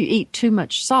 Now, if you eat too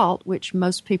much salt, which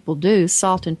most people do,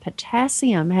 salt and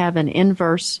potassium have an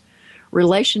inverse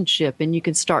relationship, and you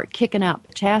can start kicking out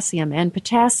potassium. And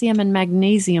potassium and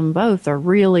magnesium both are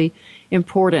really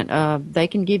important. They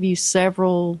can give you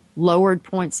several lowered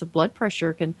points of blood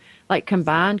pressure.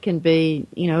 Combined can be,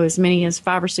 as many as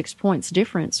 5 or 6 points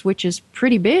difference, which is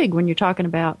pretty big when you're talking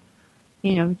about,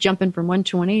 jumping from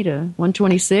 120 to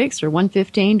 126 or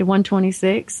 115 to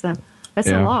 126. That's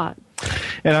a lot.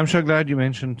 And I'm so glad you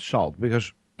mentioned salt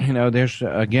because, there's,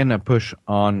 again, a push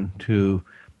on to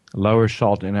lower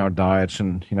salt in our diets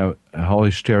and, a whole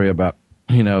hysteria about,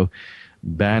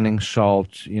 banning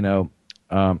salt,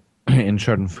 in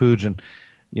certain foods. And,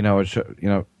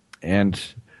 and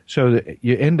so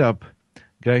you end up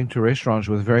going to restaurants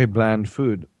with very bland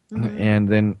food. Mm-hmm. And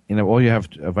then, all you have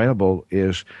available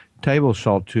is table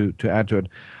salt to add to it.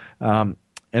 And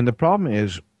the problem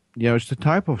is, it's the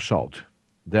type of salt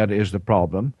that is the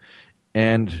problem.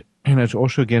 And it's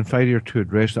also, again, failure to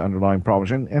address the underlying problems.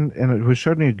 And it would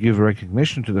certainly give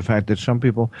recognition to the fact that some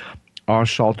people are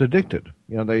salt addicted.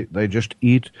 They just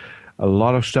eat a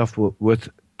lot of stuff with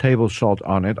table salt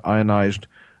on it, ionized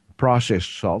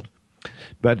processed salt.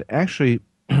 But actually,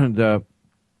 the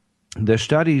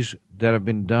studies that have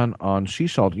been done on sea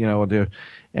salt,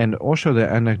 and also the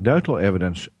anecdotal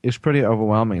evidence is pretty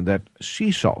overwhelming that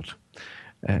sea salt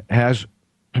has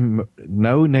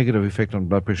no negative effect on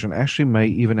blood pressure and actually may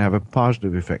even have a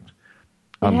positive effect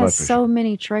on blood pressure. It has so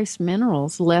many trace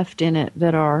minerals left in it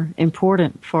that are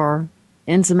important for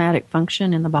enzymatic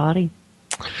function in the body.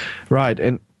 Right,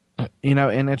 and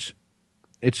and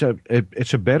it's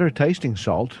a better tasting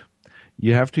salt.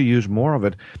 You have to use more of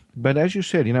it. But as you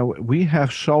said, we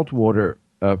have salt water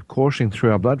coursing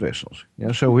through our blood vessels.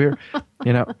 So we're,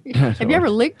 Have you ever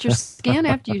licked your skin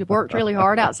after you worked really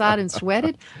hard outside and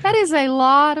sweated? That is a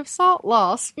lot of salt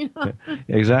loss.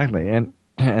 Exactly. And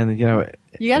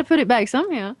you got to put it back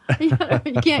somehow. You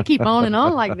can't keep on and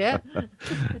on like that.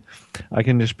 I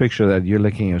can just picture that you're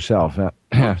licking yourself. Do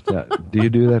you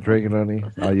do that regularly?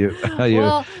 Are you?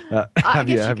 Well, I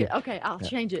guess you could. Okay, I'll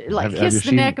change it. Kiss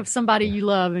the neck of somebody you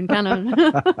love and kind of.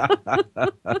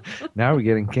 Now we're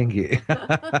getting kinky.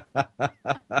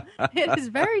 It is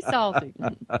very salty.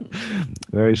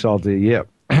 Very salty. Yeah.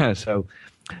 So,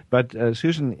 but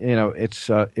Susan, it's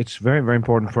very, very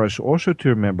important for us also to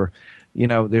remember.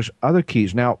 There's other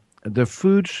keys. Now, the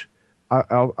foods,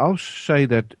 I'll say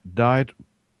that diet,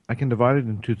 I can divide it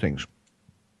into two things.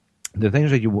 The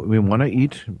things that we want to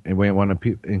eat and we want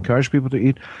to encourage people to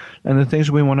eat, and the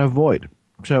things we want to avoid.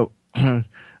 So,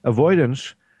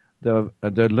 avoidance, the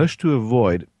list to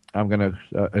avoid, I'm going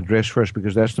to address first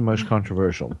because that's the most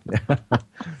controversial.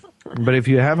 But if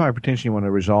you have hypertension, you want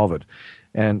to resolve it.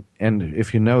 And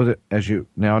if you know that, as you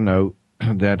now know,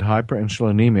 that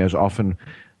hyperinsulinemia is often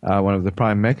one of the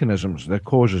prime mechanisms that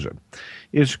causes it.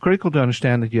 It's critical to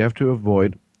understand that you have to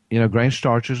avoid, grain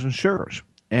starches and sugars,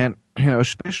 and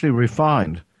especially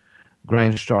refined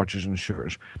grain starches and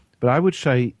sugars. But I would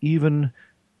say even,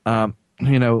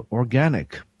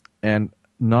 organic and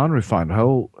non-refined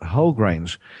whole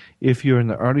grains, if you're in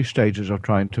the early stages of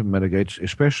trying to mitigate,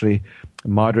 especially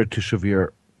moderate to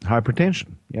severe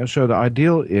hypertension. So the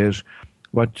ideal is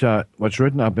what's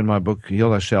written up in my book,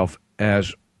 Heal Thyself,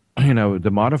 as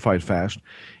the modified fast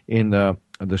in the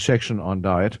section on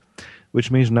diet, which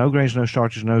means no grains, no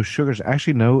starches, no sugars,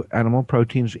 actually no animal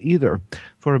proteins either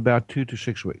for about 2 to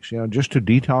 6 weeks. Just to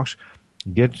detox,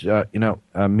 get,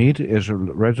 meat is a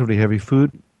relatively heavy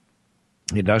food.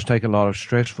 It does take a lot of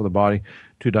stress for the body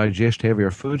to digest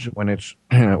heavier foods when it's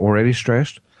already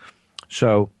stressed.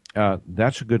 So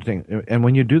that's a good thing. And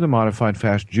when you do the modified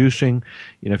fast, juicing,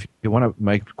 if you want to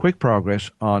make quick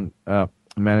progress on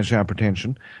managing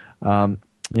hypertension,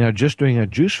 just doing a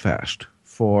juice fast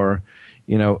for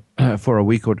a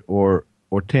week or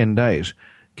 10 days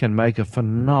can make a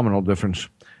phenomenal difference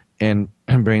in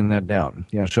bringing that down.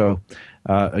 So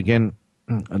again,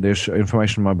 there's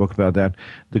information in my book about that.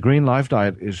 The Green Life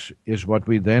Diet is what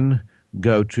we then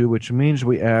go to, which means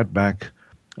we add back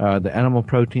the animal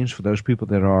proteins for those people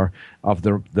that are of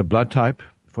the blood type,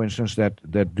 for instance,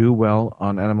 that do well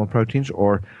on animal proteins,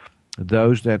 or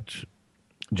those that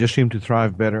just seem to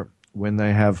thrive better when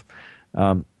they have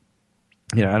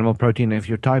animal protein. If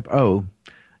you're type O,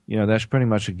 that's pretty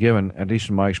much a given, at least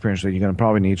in my experience, that you're going to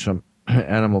probably need some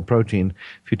animal protein.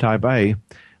 If you're type A,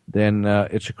 then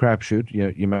it's a crapshoot.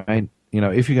 You may,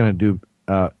 if you're going to do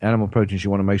animal proteins, you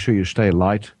want to make sure you stay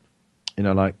light,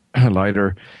 like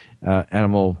lighter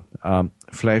animal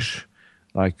flesh,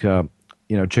 like,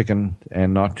 chicken,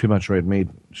 and not too much red meat,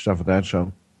 stuff like that.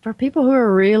 So for people who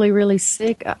are really, really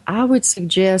sick, I would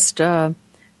suggest the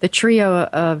trio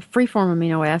of free-form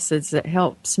amino acids that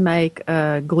helps make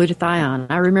glutathione.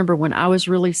 I remember when I was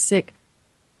really sick,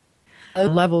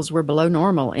 levels were below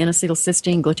normal,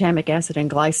 N-acetylcysteine, glutamic acid,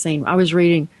 and glycine. I was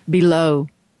reading below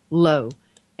low.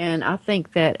 And I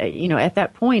think that, at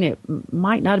that point, it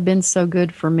might not have been so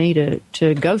good for me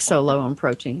to go so low on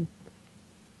protein.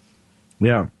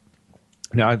 Yeah.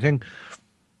 Now, I think,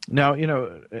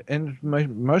 and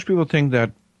most people think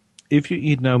that if you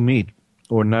eat no meat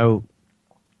or no,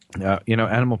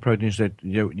 animal proteins, that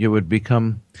you would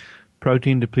become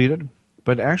protein depleted.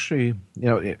 But actually,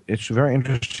 it's very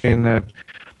interesting that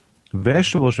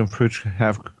vegetables and fruits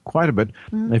have quite a bit.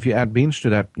 Mm-hmm. If you add beans to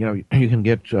that, you can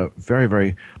get very,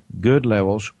 very good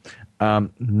levels.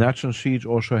 Nuts and seeds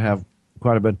also have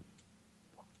quite a bit.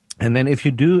 And then if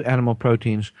you do animal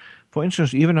proteins, for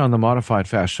instance, even on the modified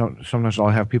fast, sometimes I'll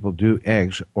have people do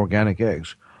eggs, organic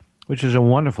eggs, which is a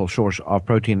wonderful source of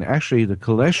protein. Actually, the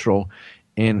cholesterol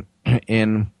in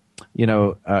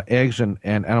eggs and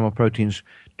animal proteins,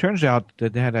 turns out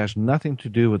that has nothing to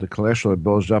do with the cholesterol that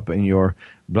builds up in your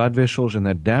blood vessels and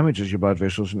that damages your blood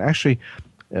vessels. And actually,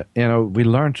 we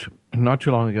learned not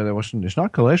too long ago it's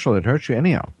not cholesterol that hurts you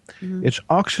anyhow. Mm-hmm. It's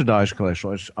oxidized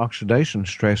cholesterol. It's oxidation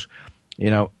stress,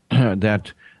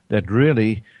 that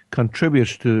really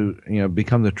contributes to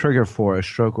become the trigger for a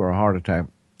stroke or a heart attack.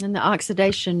 And the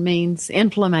oxidation means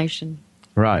inflammation.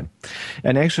 Right.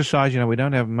 And exercise, we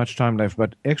don't have much time left,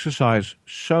 but exercise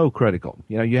so critical.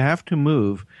 You have to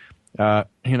move,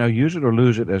 use it or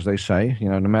lose it, as they say,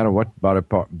 no matter what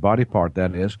body part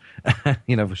that is.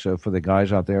 So for the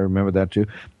guys out there, remember that too,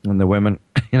 and the women,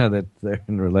 that they're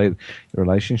in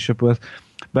relationship with.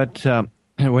 But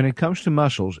when it comes to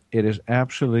muscles, it is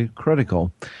absolutely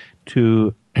critical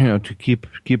to keep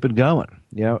it going.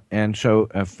 And so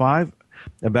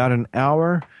about an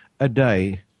hour a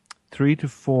day, 3 to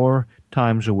 4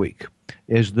 times a week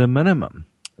is the minimum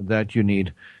that you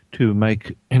need to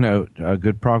make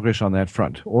good progress on that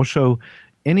front. Also,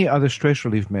 any other stress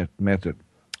relief method,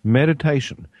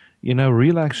 meditation,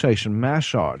 relaxation,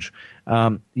 massage,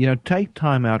 take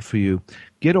time out for you,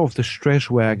 get off the stress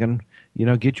wagon,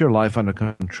 get your life under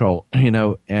control,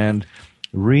 and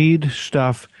read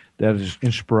stuff that is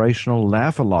inspirational,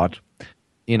 laugh a lot,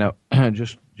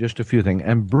 just a few things,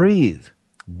 and breathe.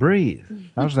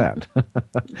 How's that?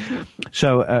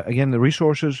 So, again, the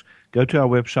resources, go to our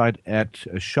website at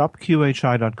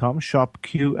shopqhi.com,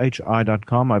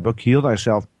 shopqhi.com. My book, Heal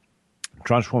Thyself,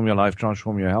 Transform Your Life,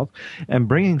 Transform Your Health, and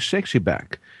Bringing Sexy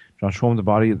Back. Transform the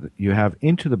body that you have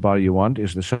into the body you want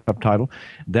is the subtitle.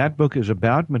 That book is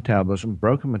about metabolism,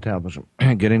 broken metabolism,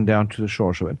 getting down to the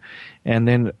source of it. And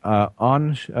then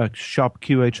on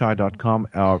shopqhi.com,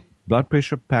 our blood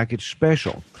pressure package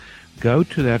special. Go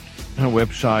to that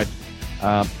website,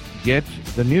 get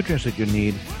the nutrients that you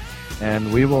need,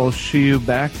 and we will see you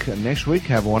back next week.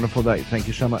 Have a wonderful day. Thank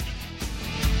you so much.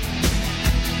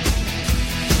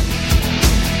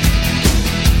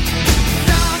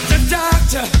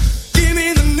 Doctor, give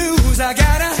me the news. I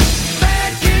got a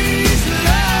bad case of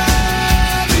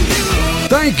loving you.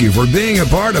 Thank you for being a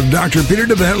part of Dr. Peter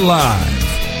DeVette Live.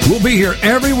 We'll be here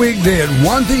every weekday at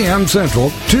 1 p.m.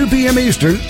 Central, 2 p.m. Eastern